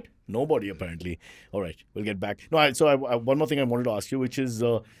to do that? Nobody, apparently. All right, we'll get back. No, one more thing I wanted to ask you, which is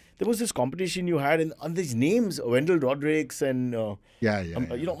there was this competition you had, and on these names, Wendell Rodrigues and Yeah.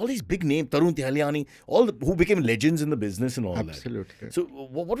 you know, all these big names, Tarun Tihaliani, who became legends in the business and all Absolutely. that. So,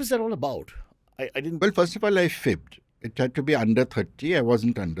 what was that all about? I didn't. Well, first of all, I fibbed. It had to be under 30. I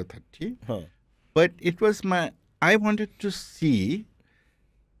wasn't under 30. Huh. But it was I wanted to see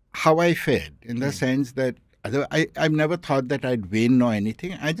how I fared in the sense that I've never thought that I'd win or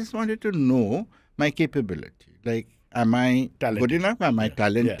anything. I just wanted to know my capability. Like, am I Talented. good enough? Am I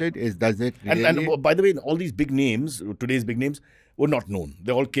talented? Does it really? And by the way, all these big names, today's big names, were not known.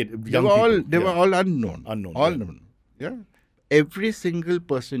 They're all young They people. were all unknown. Unknown, All yeah. known. Yeah. Every single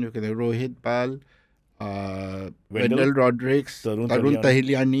person you can have, Rohit Pal, Wendell Rodrigues, Tarun Tarun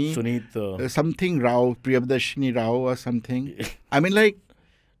Tahiliani, Suneet. something Rao, Priyadarshini Rao or something. I mean, like,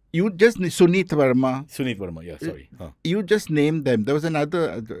 you just, Suneet Verma, Suneet Verma, yeah, sorry. you just named them. There was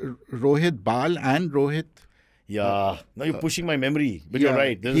another, Rohit Bal and Rohit. Yeah, now you're pushing my memory, but you're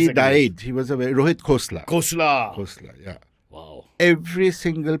right. There's a He second one. died. He was Rohit Khosla. Khosla. Yeah. Wow. Every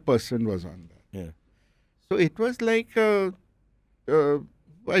single person was on that. Yeah. So it was like, I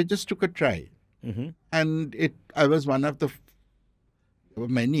just took a try. Mm-hmm. And I was one of there were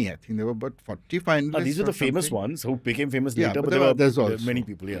many, I think there were about 40 finalists. These are or the famous something. ones who became famous Yeah, later, but but there were others there were also. many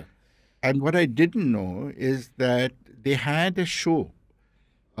people, yeah. And what I didn't know is that they had a show,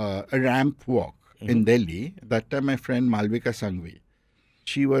 a ramp walk in Delhi. That time my friend Malvika Sangvi,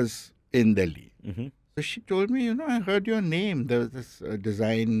 she was in Delhi. Mm-hmm. So she told me, I heard your name. There was this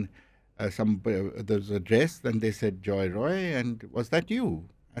design, there was a dress, and they said Joy Roy, and was that you?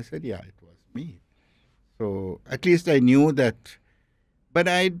 I said, yeah, it was me. So at least I knew that, but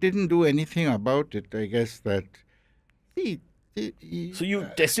I didn't do anything about it. I guess that, So you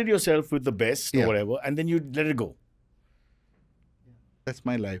tested yourself with the best or whatever, and then you let it go. that's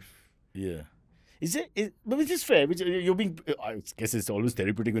my life. Yeah. But which is fair. You're being. I guess it's always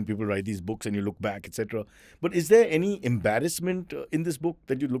therapeutic when people write these books and you look back, etc. But is there any embarrassment in this book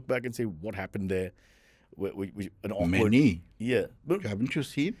that you look back and say, what happened there? An awkward. Many. Yeah. But, Haven't you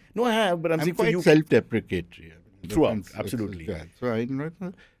seen? no, I have, but I'm saying for quite you. self-deprecatory. Throughout, absolutely. Yeah. So I know.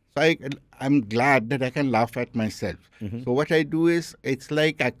 So I'm glad that I can laugh at myself. So what I do is, it's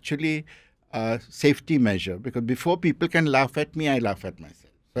like actually a safety measure, because before people can laugh at me, I laugh at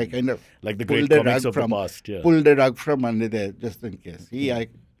myself. So I kind of Like the great comics of the past. Yeah. pull the rug from under there just in case.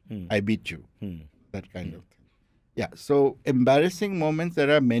 I beat you. That kind of thing. Yeah. So embarrassing moments,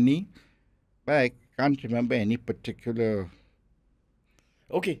 there are many, but I can't remember any particular.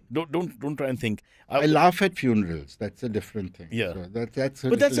 Okay, don't try and think. I laugh at funerals. That's a different thing. Yeah. So that's a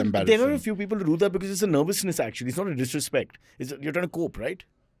But little embarrassing. there are a few people who do that because it's a nervousness. Actually, it's not a disrespect. You're trying to cope, right?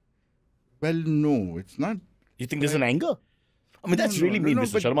 Well, no, it's not. You think there's an anger? I mean, that's really mean.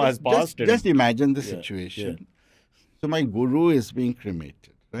 Mr. but Sharma has passed. Just imagine the situation. So my guru is being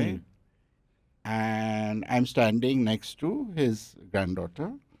cremated, right? And I'm standing next to his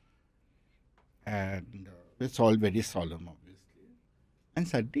granddaughter, and it's all very solemn, obviously. And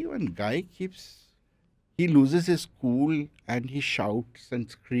suddenly one guy he loses his cool and he shouts and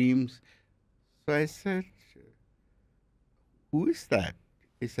screams. So I said, "Who is that?"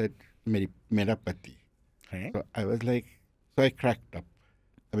 He said, Mera pati. So I was like, so I cracked up.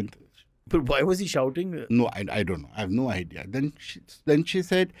 I mean, but why was he shouting? No, I don't know. I have no idea. Then she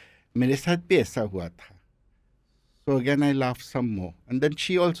said, "Mere saath bhi aisa hua tha." So again I laughed some more, and then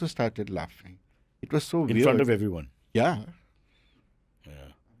she also started laughing. It was so weird. In front of everyone. Yeah.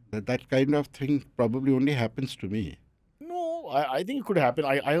 That kind of thing probably only happens to me. No, I think it could happen.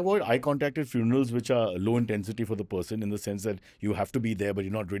 I avoid eye contact at funerals which are low intensity for the person, in the sense that you have to be there but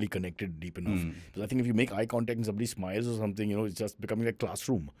you're not really connected deep enough. Because I think if you make eye contact and somebody smiles or something, it's just becoming a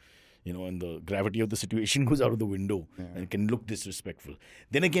classroom. And the gravity of the situation goes out of the window and it can look disrespectful.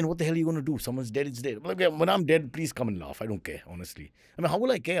 Then again, what the hell are you going to do? Someone's dead, it's dead. When I'm dead, please come and laugh. I don't care, honestly. I mean, how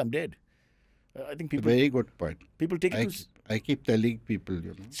will I care? I'm dead. I think people... Very good point. People take it to... I keep telling people,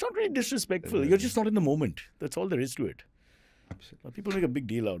 It's not really disrespectful. You're just not in the moment. That's all there is to it. Absolutely. People make a big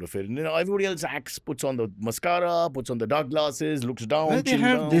deal out of it. And everybody else acts, puts on the mascara, puts on the dark glasses, looks down, well, they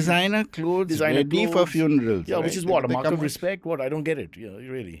have down. designer clothes ready for funerals. Yeah, right? which is what? A mark of respect? What? I don't get it. Yeah,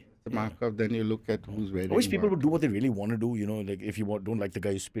 really. The mark of, then you look at who's wearing I wish people what. would do what they really want to do, like if you don't like the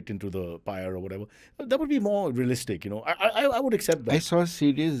guy who spit into the pyre or whatever. That would be more realistic, I would accept that. I saw a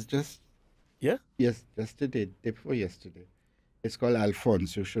series Yeah? Yes, yesterday, day before yesterday. It's called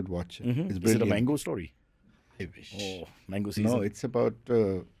Alphonse. You should watch it. It's brilliant. Is it a mango story? I wish. Oh, mango season. No, it's about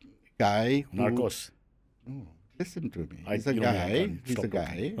a guy who... Narcos. No, listen to me. He's a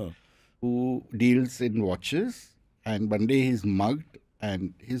guy who deals in watches, and one day he's mugged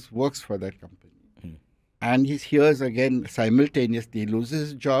and he works for that company. And he hears again simultaneously, he loses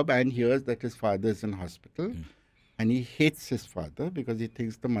his job and hears that his father is in hospital. And he hates his father because he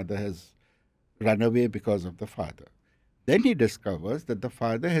thinks the mother has run away because of the father. Then he discovers that the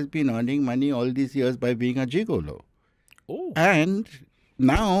father has been earning money all these years by being a gigolo. Oh. And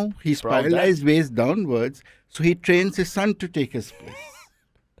now he's spiralized ways downwards, so he trains his son to take his place.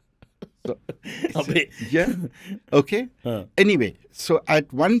 So, yeah. Okay. Anyway, so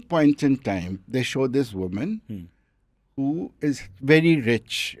at one point in time, they show this woman who is very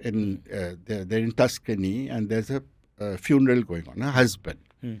rich, and they're in Tuscany, and there's a funeral going on, her husband.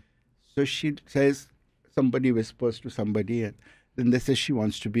 So she says, somebody whispers to somebody, and then they say she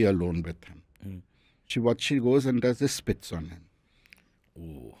wants to be alone with him. She goes and does is spits on him.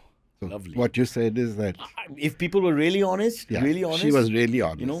 Oh, so lovely. What you said is that if people were really honest, she was really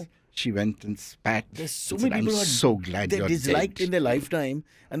honest. She went and spat. There's so many people I'm so glad they're you're disliked dead. in their lifetime,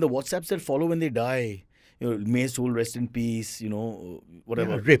 and the WhatsApps that follow when they die. May his soul rest in peace.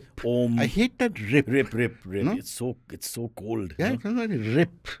 Whatever. Yeah, rip. I hate that rip. Rip. No? It's so cold. Yeah, it's not a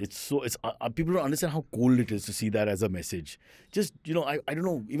rip. People don't understand how cold it is to see that as a message. Just I don't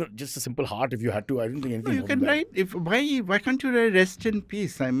know, even just a simple heart. If you had to, I don't think anything. No, you can write. Why can't you write rest in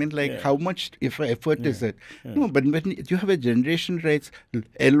peace? I mean, how much effort is it? Yeah. No, but when you have a generation writes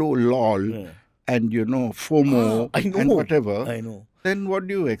LOL and FOMO and whatever. I know. Then what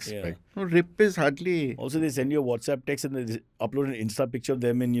do you expect? No, rip is hardly... Also, they send you a WhatsApp text and they upload an Insta picture of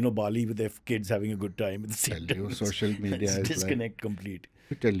them in, Bali with their kids having a good time. At the same time. Social media is disconnect complete.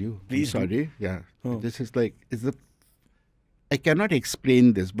 To tell you. Please I'm sorry. Yeah. This is I cannot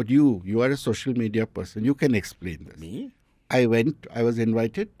explain this, but you are a social media person. You can explain this. Me? I was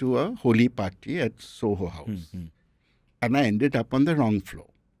invited to a holy party at Soho House. And I ended up on the wrong floor.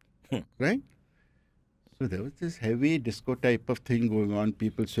 Right? So there was this heavy disco type of thing going on,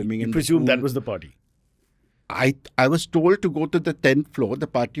 people swimming in the pool. Presume that was the party. I was told to go to the 10th floor. The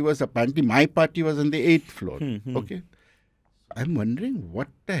party was apparently, my party was on the 8th floor. Okay. I'm wondering what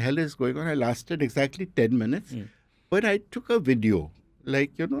the hell is going on. I lasted exactly 10 minutes. Mm. But I took a video,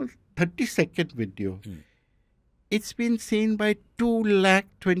 30-second video. it's been seen by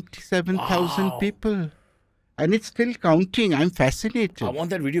 227,000 Wow. people. And it's still counting. I'm fascinated. I want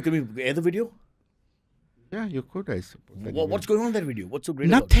that video. Can we air the video? Yeah, you could, I suppose. What's going on in that video? What's so great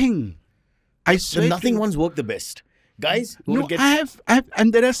about it? Nothing. I swear The to nothing you. ones work the best. Guys, who No, will get... I have,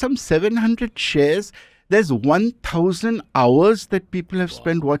 and there are some 700 shares. There's 1,000 hours that people have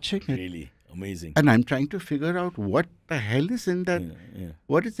spent watching it. Really amazing. And I'm trying to figure out what the hell is in that. Yeah.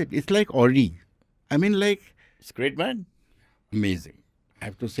 What is it? It's like Ori. I mean, like, It's great, man. amazing. I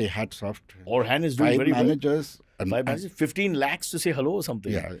have to say hats off to Orhan is doing 5 very managers. well. 5 managers, 15 lakhs to say hello or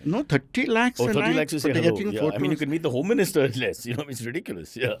something. Yeah, no, 30 lakhs. Or a 30 night lakhs to for say hello. taking Yeah. I mean, you photos. can meet the Home Minister less. It's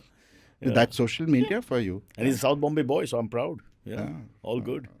ridiculous. Yeah. That's social media for you. And he's a South Bombay boy, so I'm proud. Yeah. All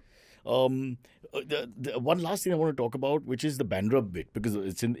good. The one last thing I want to talk about, which is the Bandra bit, because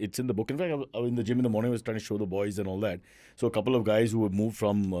it's in the book. In fact, I was in the gym in the morning, I was trying to show the boys and all that. So a couple of guys who have moved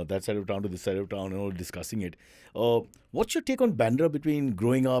from that side of town to this side of town and all discussing it. What's your take on Bandra between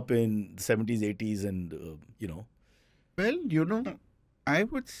growing up in the 70s, 80s and, Well, I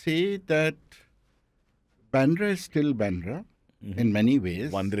would say that Bandra is still Bandra in many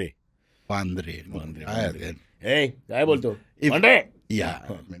ways. Vandre. Bandre. Hey, kya bolto? If- Vandre! Yeah.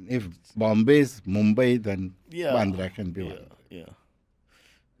 I mean, if Bombay is Mumbai, then Yeah. Bandra can be one. Yeah.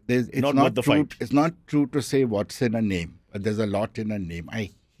 It's Not not worth the true. fight. It's not true to say what's in a name. But there's a lot in a name.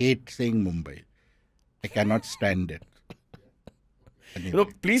 I hate saying Mumbai. I cannot stand it. Anyway.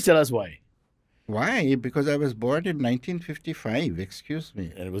 Please tell us why. Why? Because I was born in 1955. Excuse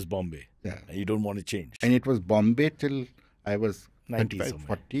me. And it was Bombay. Yeah. And you don't want to change. And it was Bombay till I was 90 35, somewhere.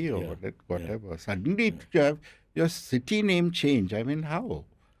 40 or Yeah. whatever. Suddenly you have your city name change. I mean, how?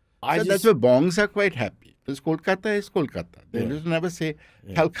 So that's just- why Bongs are quite happy. Because Kolkata is Kolkata. They just never say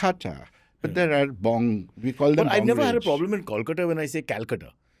Calcutta. But there are Bong. We call them But I've never had a Bongage. problem in Kolkata when I say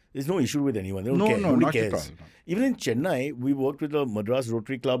Calcutta. There's no issue with anyone. They don't No, care. no, Nobody not at cares. all, no. Even in Chennai, we worked with the Madras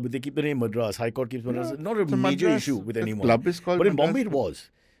Rotary Club. They keep the name Madras. High Court keeps Madras. Not a the major Madras- issue with the anyone. club is called but in Madras. Bombay, it was.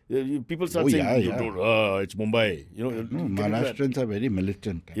 People start Oh, saying, yeah, yeah. it's Mumbai. No, can you do that? Maharashtrians are very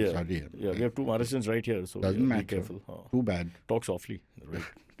militant. I'm sorry. Yeah, we have two Maharashtrians right here. So Doesn't be matter. careful. Too bad. Talk softly. Right.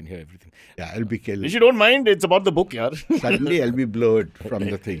 You can hear everything. Yeah, I'll be killed. If you don't mind, it's about the book, yaar. Suddenly I'll be blurred from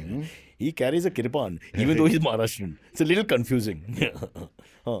the thing. He carries a kirpan, even though he's Maharashtrian. It's a little confusing.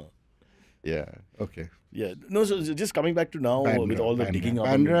 Huh. Yeah, okay. Yeah. No, so just coming back to now with all the digging up.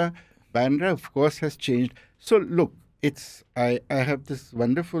 Bandra, of course, has changed. So look, I have this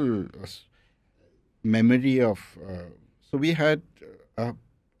wonderful memory of. So we had a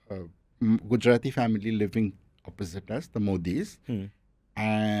Gujarati family living opposite us, the Modis,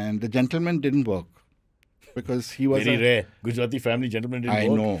 and the gentleman didn't work because he was Very rare. Gujarati family gentleman didn't I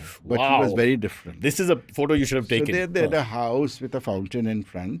work. know, but Wow. he was very different. This is a photo you should have taken. So they had a house with a fountain in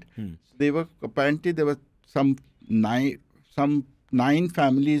front. There were some nine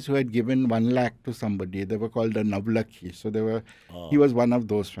families who had given 1 lakh to somebody. They were called a Navlakhi. So he was one of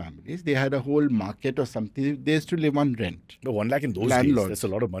those families. They had a whole market or something. They used to live on rent. No, 1 lakh in those days. Landlords. That's a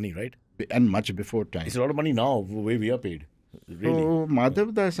lot of money, right? And much before time. It's a lot of money now, the way we are paid. Really. So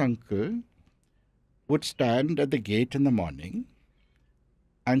Madhav Das uncle would stand at the gate in the morning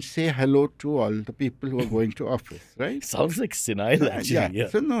and say hello to all the people who are going to office, right? Sounds like senile, actually. Yeah.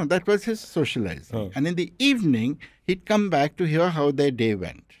 So no, that was his socializing. And in the evening, he'd come back to hear how their day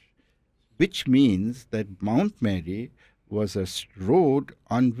went, which means that Mount Mary was a road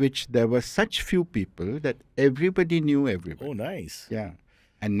on which there were such few people that everybody knew everybody. Oh, nice. Yeah.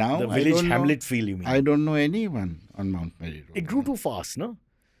 And now The I village don't know- hamlet feel, you mean? I don't know anyone on Mount Mary Road. It grew too fast, no?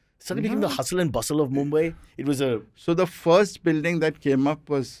 Suddenly became the hustle and bustle of Mumbai. It was a... So the first building that came up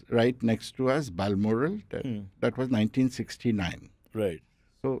was right next to us, Balmoral. That was 1969. Right.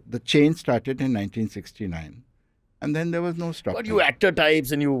 So the change started in 1969. And then there was no stopping. But you actor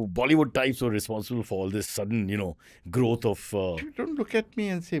types and you Bollywood types were responsible for all this sudden, growth of... You don't look at me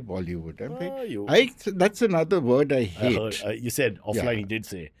and say Bollywood. you- That's another word I I hate. heard, you said offline, Yeah. he did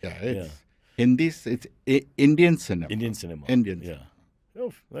say. Yeah, it's Hindi, it's Indian cinema. Indian cinema. Indian Yeah.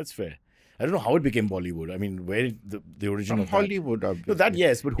 Oh, that's fair. I don't know how it became Bollywood. I mean, where the origin From of that? Hollywood, obviously. No, that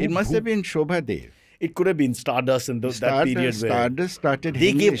yes, but who, It must who- have been Shobha Dev. It could have been Stardust and that period where Stardust started they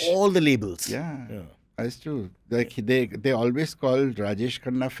English. gave all the labels. Yeah. Yeah. I used to. Like they always called Rajesh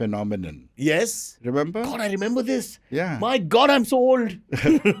Khanna phenomenon. Yes. Remember? God, I remember this. Yeah. My God, I'm so old.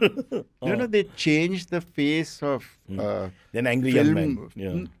 They changed the face of Then Angry film.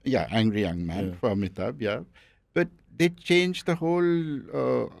 Young Man. Angry Young Man for Amitabh, yeah. But they changed the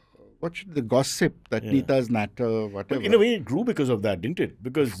whole what should the gossip that Nita's natter, whatever. But in a way, it grew because of that, didn't it?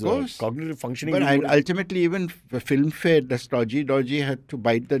 Because Of course. cognitive functioning. But is ultimately, even Filmfare, the Dodgy had to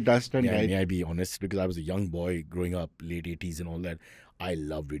bite the dust and write. May I be honest? Because I was a young boy growing up, late 80s and all that. I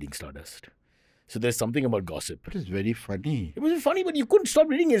loved reading Stardust. So there's something about gossip. It is very funny. It was funny, but you couldn't stop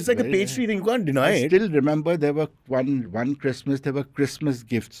reading it. It's like a pastry thing. You can't deny I it. still remember there were one Christmas, there were Christmas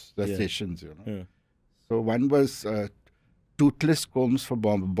gifts, the stations, Yeah. So one was toothless combs for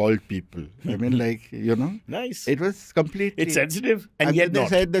bald people. I mean, Nice. it was completely... It's sensitive and yet they not.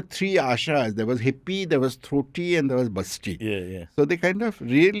 said the three ashas. There was hippie, there was throaty, and there was busty. Yeah. So they kind of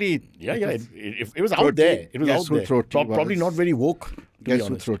really... It was out there. It was out there. Probably not very woke, to be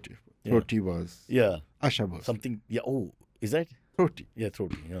honest. Throaty. Throaty was. Yeah. Asha was. Something. Yeah. Oh, is that? Throaty. Yeah,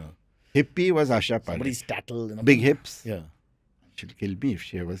 throaty. Yeah. Hippie was Asha Parekh. Somebody's tattle. And Big hips. Yeah. She'll kill me if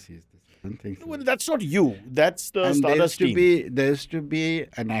she ever sees this. I don't think so. Well, that's not you. That's the And Stardust team. there used to be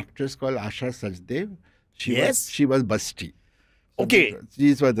an actress called Asha Sachdev. Yes? She was busty. So Okay.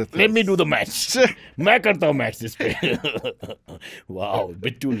 These were the things. Let me do the match. मैं करता हूँ match this पे. Wow,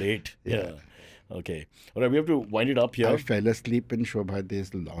 bit too late. Yeah. Okay. All right, we have to wind it up here. I fell asleep in Shobha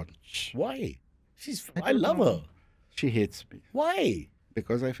De's launch. Why? I love her. She hates me Why?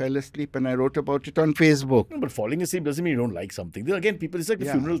 because I fell asleep and I wrote about it on Facebook. No, but falling asleep doesn't mean you don't like something. Then again, people, it's like the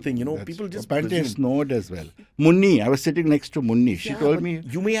funeral thing, That's people true. just Apparently I presume. snored as well. Munni, I was sitting next to Munni. She Yeah, told but me,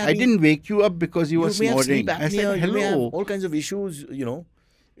 you may have I didn't wake you up because you were may have sleep snoring. I apnea, said, you may have hello. all kinds of issues,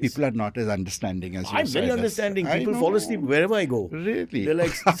 People are not as understanding as you. I'm very Cyrus. understanding. I People fall know. asleep wherever I go. Really? They're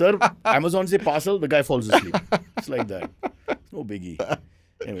like, sir, Amazon say parcel, the guy falls asleep. It's like that. It's no biggie.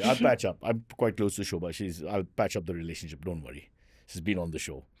 Anyway, I'll patch up. I'm quite close to Shobha. I'll patch up the relationship. Don't worry. She's been on the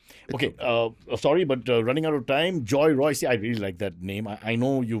show. Okay, sorry, but running out of time. Joy Roy. See, I really like that name. I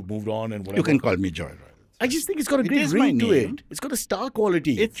know you've moved on and whatever. You can call me Joy Roy. I just think it's got a It great is my ring to name. it. It's got a star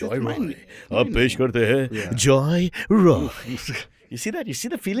quality. It's Joy my Roy. name. Ab pesh karte hai Yeah. Joy Roy. You see that? You see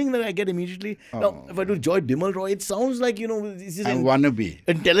the feeling that I get immediately? Now, if I do Joy Bimal Roy, it sounds like, this is I wannabe.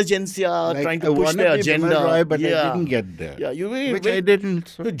 intelligentsia Like, trying I to push wanna their be agenda. Bimal Roy, but yeah. I didn't get there. Yeah, Which I didn't.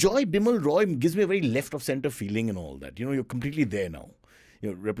 So. The Joy Bimal Roy gives me a very left of center feeling and all that. You're completely there now.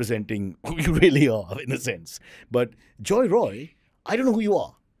 You're representing who you really are, in a sense. But Joy Roy, I don't know who you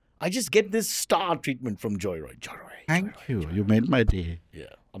are. I just get this star treatment from Joy Roy. Joy Roy. Thank you. You made my day. Yeah,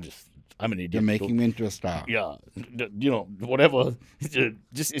 I'm an idiot. You're making me into a star. Yeah, whatever.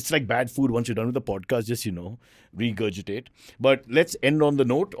 It's like bad food. Once you're done with the podcast, just regurgitate. But let's end on the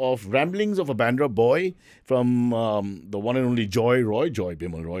note of ramblings of a Bandra boy from the one and only Joy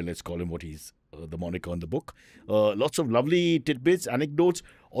Bimal Roy. Let's call him what he's the moniker in the book. Lots of lovely tidbits, anecdotes.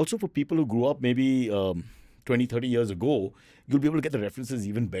 Also for people who grew up maybe 20, 30 years ago, you'll be able to get the references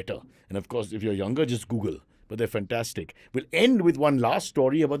even better. And of course, if you're younger, just Google. But they're fantastic. We'll end with one last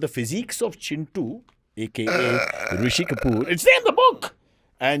story about the physiques of Chintu, a.k.a. Rishi Kapoor. It's there in the book!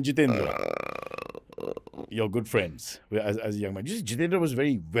 And Jitendra. Your good friends as a young man. Jitendra was a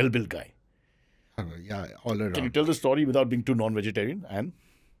very well-built guy. Yeah, all around. Can you tell the story without being too non-vegetarian? And?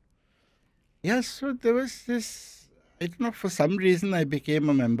 Yes, so there was this, I don't know, for some reason I became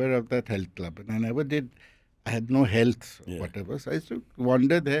a member of that health club. And I never did, I had no health or whatever. So I used to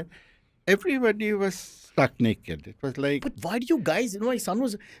wander there. Everybody was stuck naked. It was like... But why do you guys, my son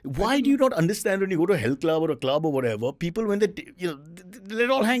was, why do you not understand when you go to a health club or a club or whatever, people when they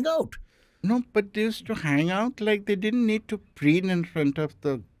let all hang out? No, but they used to hang out like they didn't need to preen in front of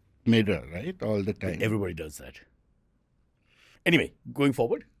the mirror, right? All the time. Everybody does that. Anyway, going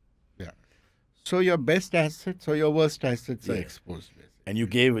forward. Yeah. So your best assets or your worst assets are exposed. Basically. And you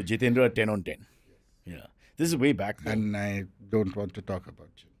gave Jitendra a 10 on 10. Yeah. This is way back then. And I don't want to talk about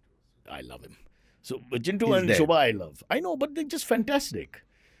Chintu. I love him. So Chintu He's and dead. Shobha I love. I know, but they're just fantastic.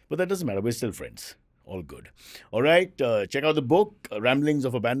 But that doesn't matter. We're still friends. All good. All right. Check out the book, Ramblings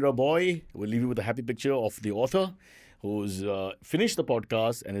of a Bandra Boy. We'll leave you with a happy picture of the author who's finished the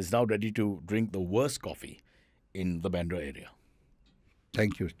podcast and is now ready to drink the worst coffee in the Bandra area.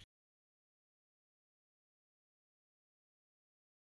 Thank you.